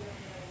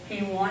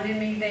 He wanted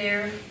me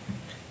there,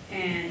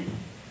 and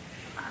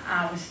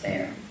I was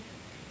there.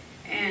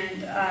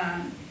 And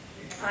I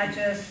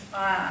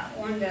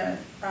wanted to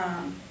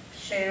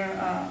share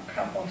a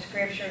couple of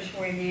scriptures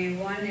with you.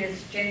 One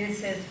is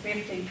Genesis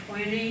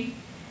 50:20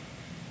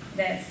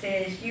 that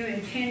says, "You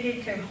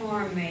intended to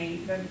harm me,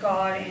 but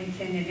God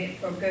intended it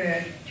for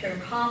good, to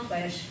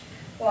accomplish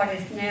what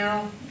is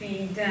now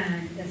being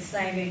done, the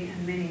saving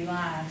of many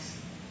lives."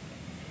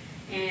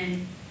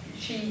 And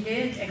she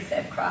did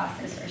accept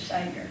Christ as her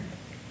Savior.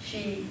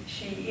 She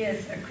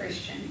is a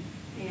Christian,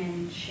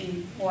 and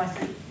she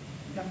wasn't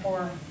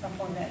before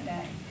that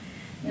day.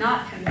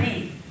 Not to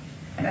me,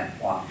 but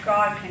what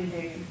God can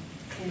do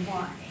and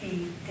what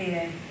He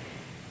did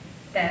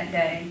that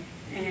day.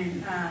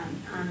 And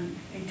I'm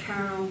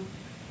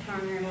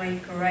eternally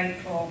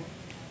grateful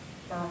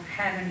for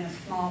having a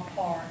small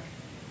part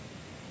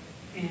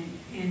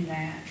in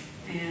that.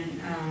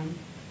 And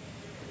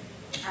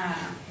I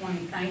want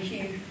to thank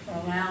you for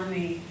allowing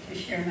me to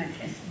share my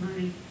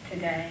testimony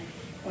today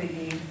with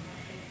you.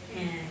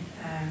 And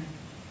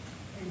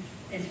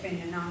it's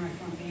been an honor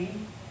for me.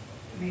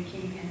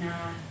 Mickey and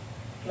I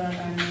love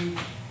our new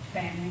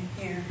family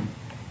here.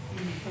 And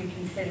we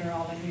consider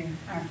all of you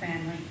our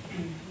family.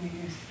 And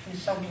we're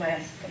so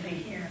blessed to be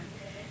here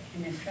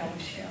in this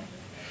fellowship.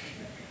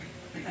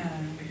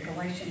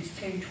 Galatians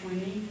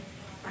 2:20,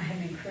 I have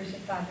been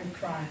crucified with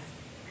Christ,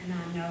 and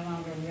I no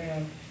longer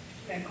live,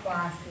 but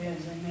Christ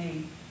lives in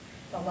me.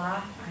 The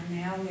life I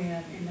now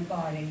live in the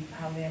body,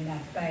 I live by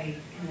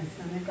faith in the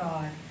Son of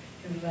God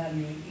who loved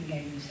me and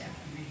gave himself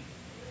for me.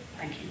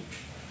 Thank you.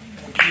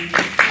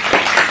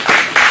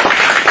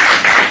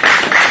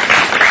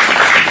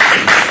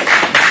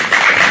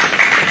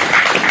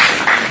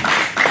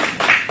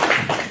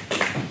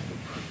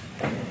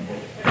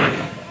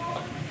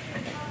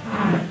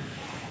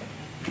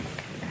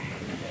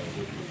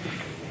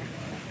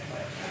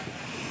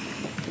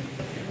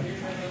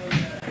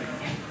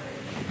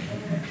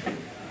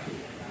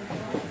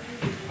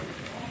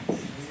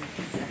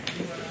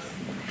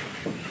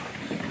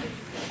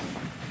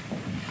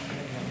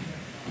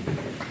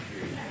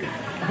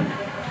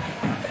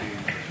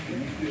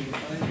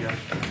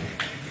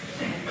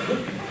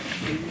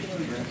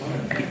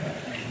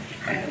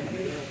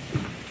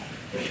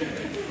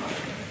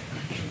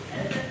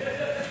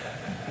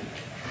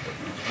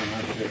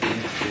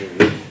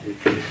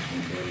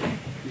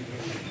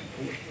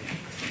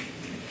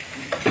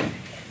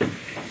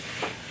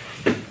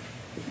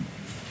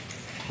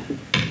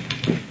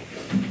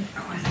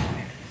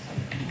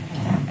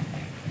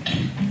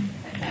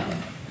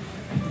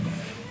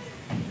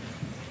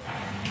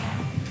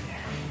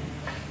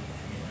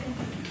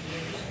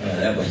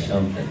 That was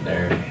something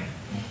there.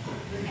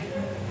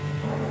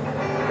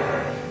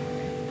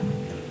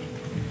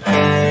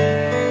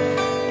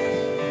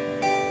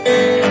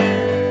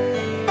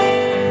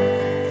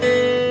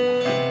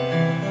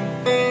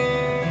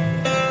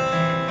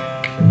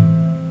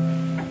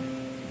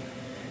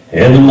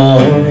 In the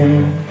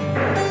morning,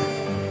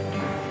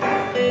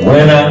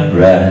 when I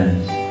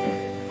rise,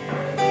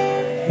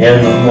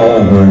 in the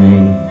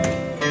morning,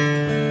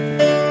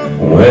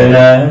 when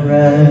I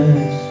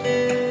rise,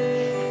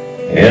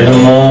 in the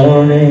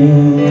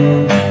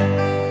morning,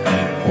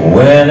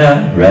 when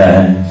I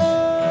rise,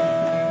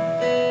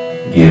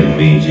 give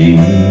me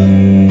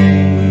Jesus,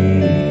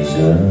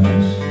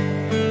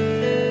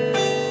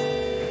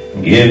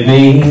 give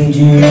me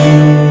Jesus.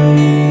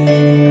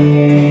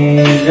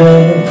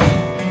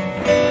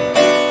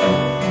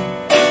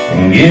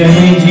 Give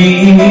me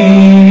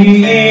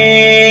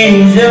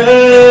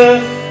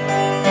Jesus,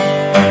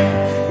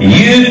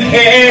 you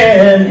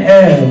can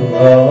have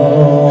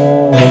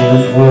all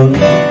this world.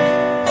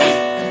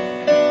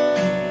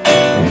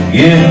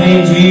 Give me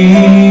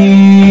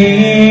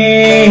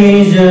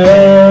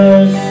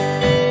Jesus,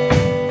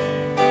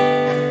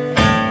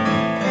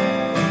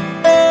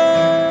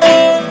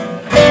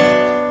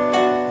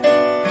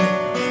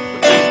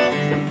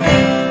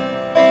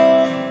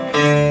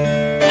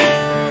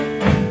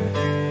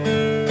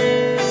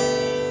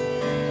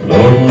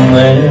 Lord,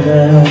 when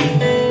I'm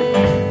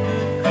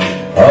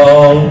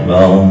all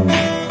alone,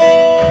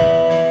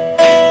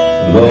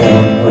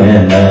 Lord,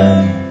 when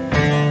I'm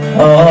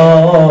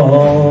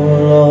all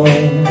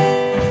alone,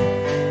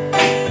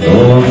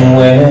 Lord,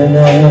 when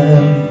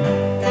I'm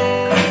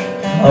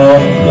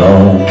all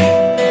alone,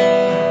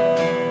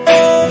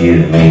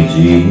 give me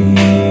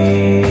Jesus,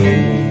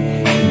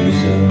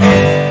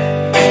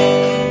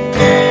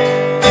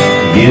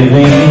 give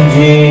me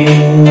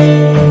Jesus.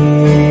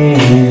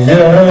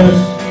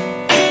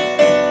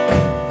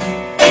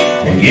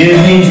 Give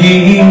me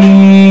Jesus,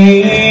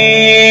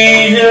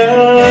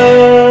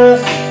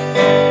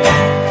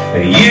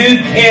 you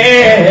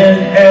can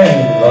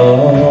have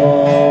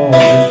all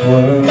this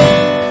world.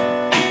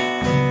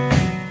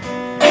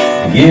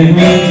 Give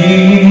me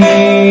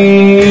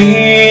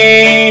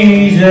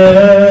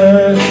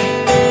Jesus,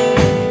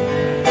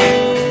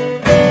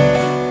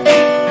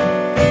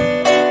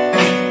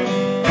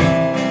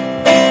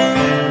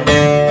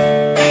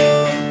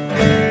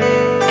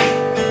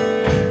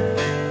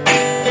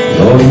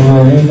 Lord,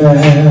 when I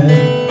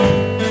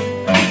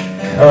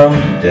come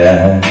to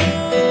die,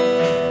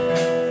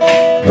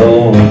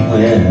 Lord,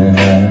 when I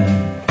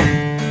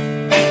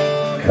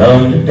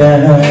come to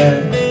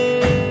die,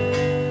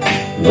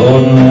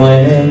 Lord,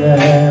 when I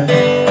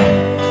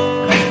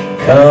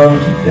come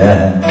to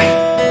die,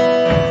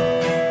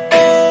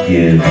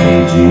 give me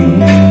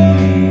Jesus,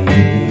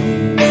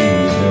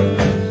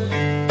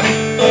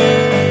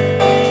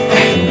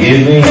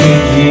 give me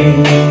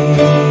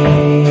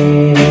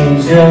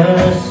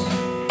Jesus.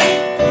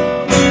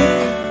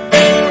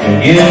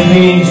 Give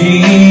me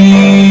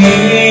Jesus,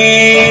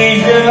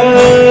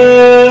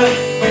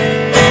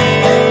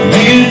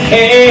 you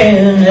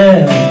can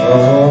have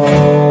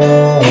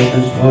all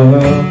this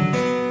world.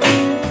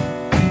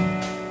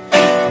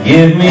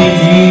 Give me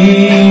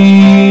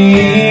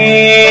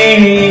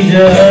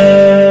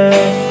Jesus,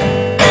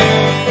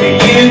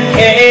 you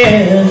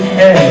can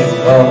have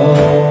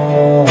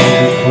all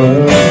this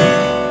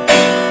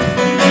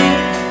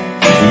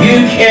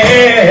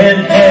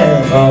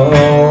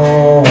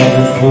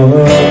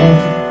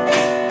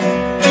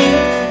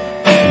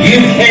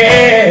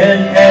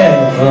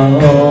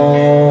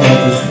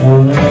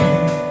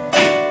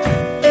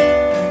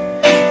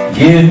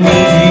me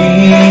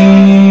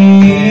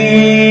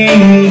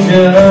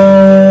Jesus.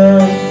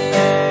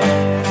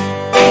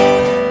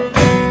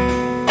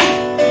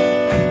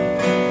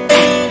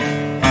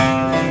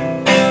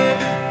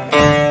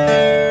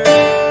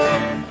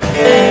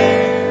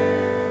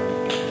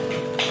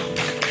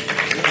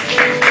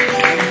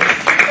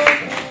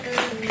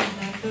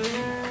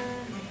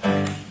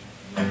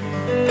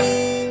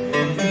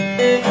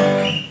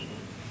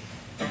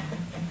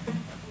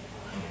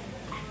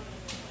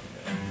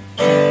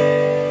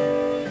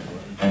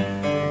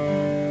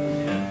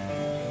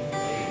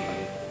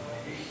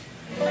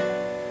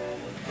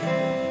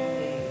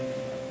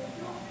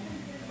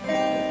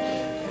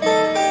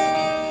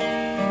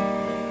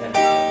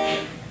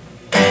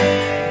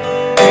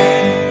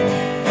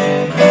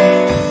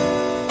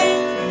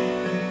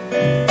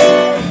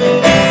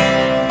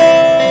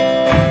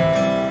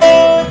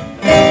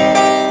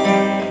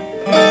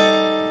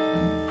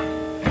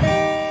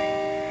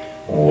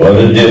 What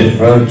a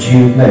difference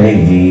you've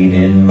made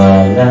in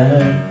my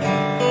life.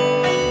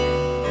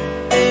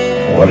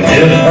 What a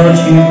difference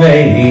you've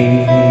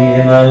made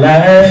in my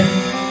life.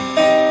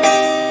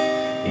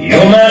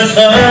 You're my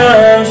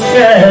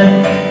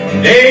sunshine,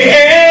 day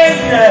and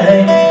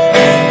night.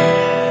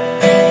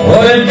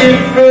 What a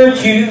difference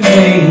you've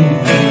made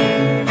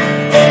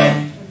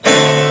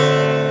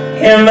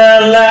in my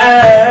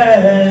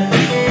life.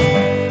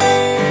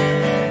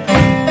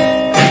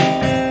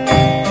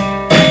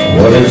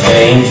 What a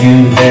change you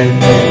have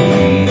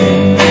made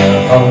in my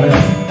heart.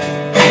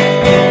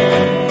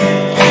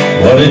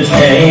 What a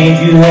change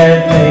you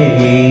have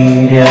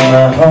made in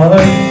my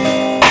heart.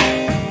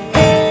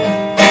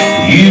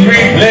 You've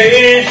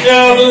replaced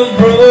all the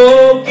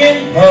broken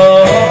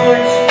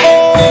parts.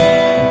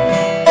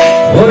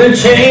 What a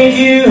change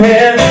you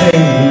have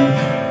made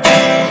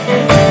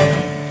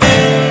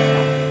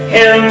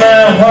in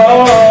my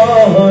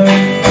heart.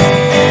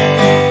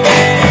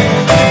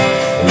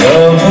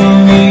 Love for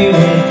me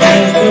was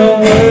just a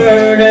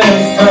word and a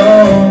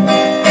song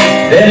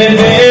that had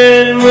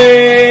been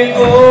way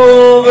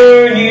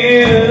overused.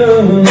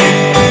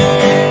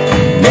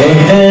 But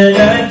then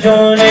I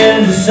joined in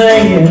to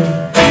singing,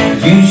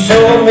 'cause you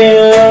showed me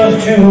love's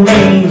true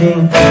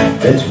meaning.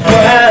 That's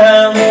why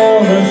I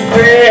wanna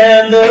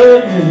spread the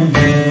news.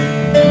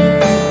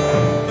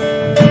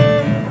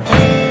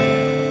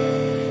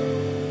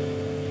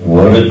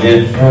 What a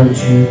difference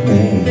you've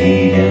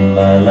made in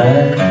my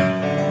life.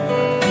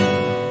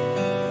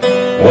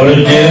 What a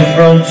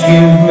difference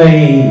you've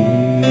made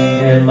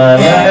in my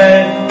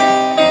life.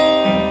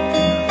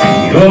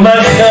 You're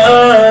my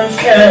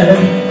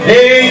sunshine,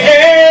 day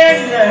and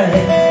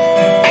night.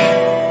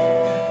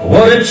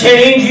 What a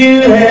change you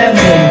have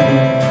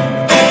made.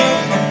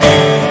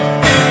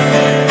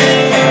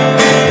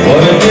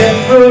 What a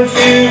difference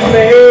you've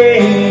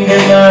made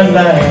in my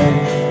life.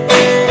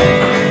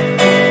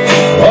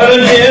 What a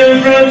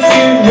difference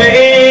you've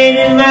made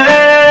in my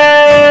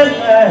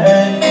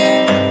life.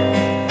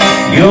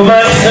 You're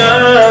my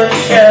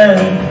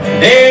sunshine,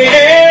 day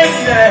and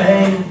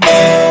night.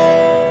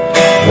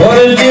 What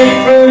a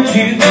difference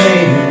you've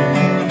made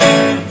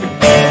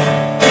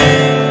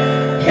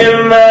in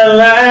my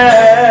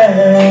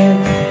life.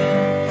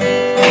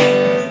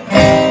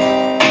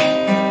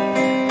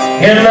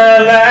 In my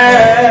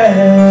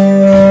life.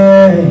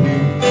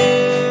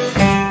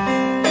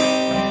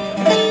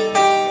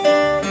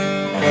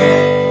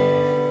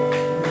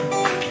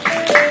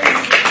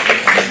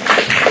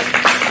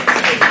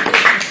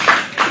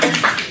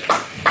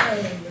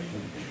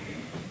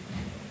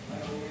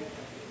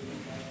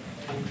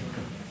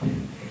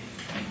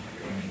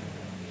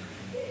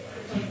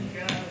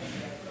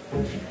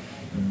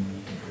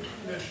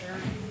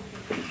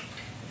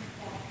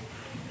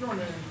 Your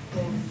name is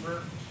Cody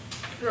Burton.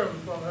 Dear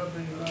Heavenly Father, help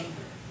me tonight.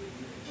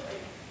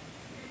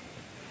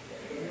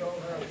 We all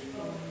have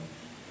stories.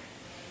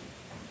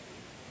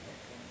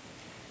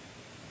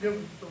 Give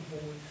us the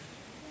voice.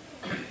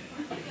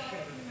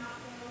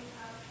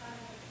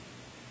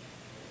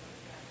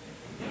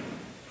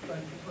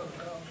 Thank you for the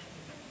gospel.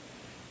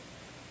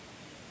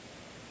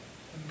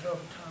 In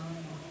tough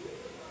times,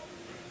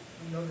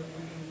 we know that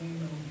we can lean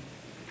on you.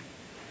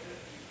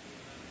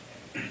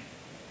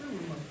 Be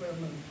with my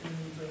family and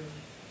friends as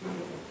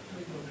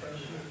we go back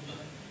here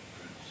tonight.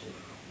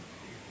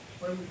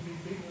 May we be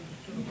obedient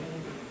to the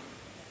Lord.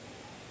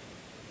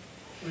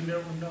 We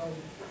never know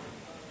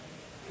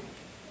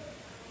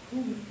who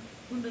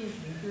needs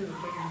to hear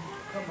things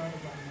come out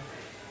of our mouth.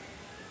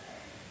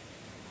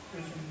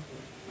 It's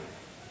important.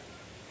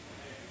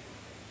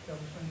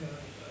 Everything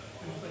else,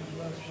 everything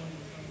less than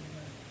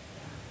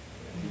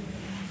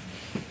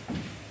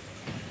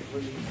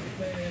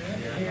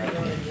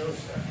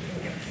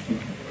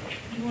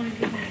You want to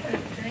give me a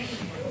drink?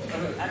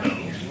 I don't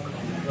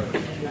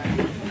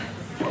care.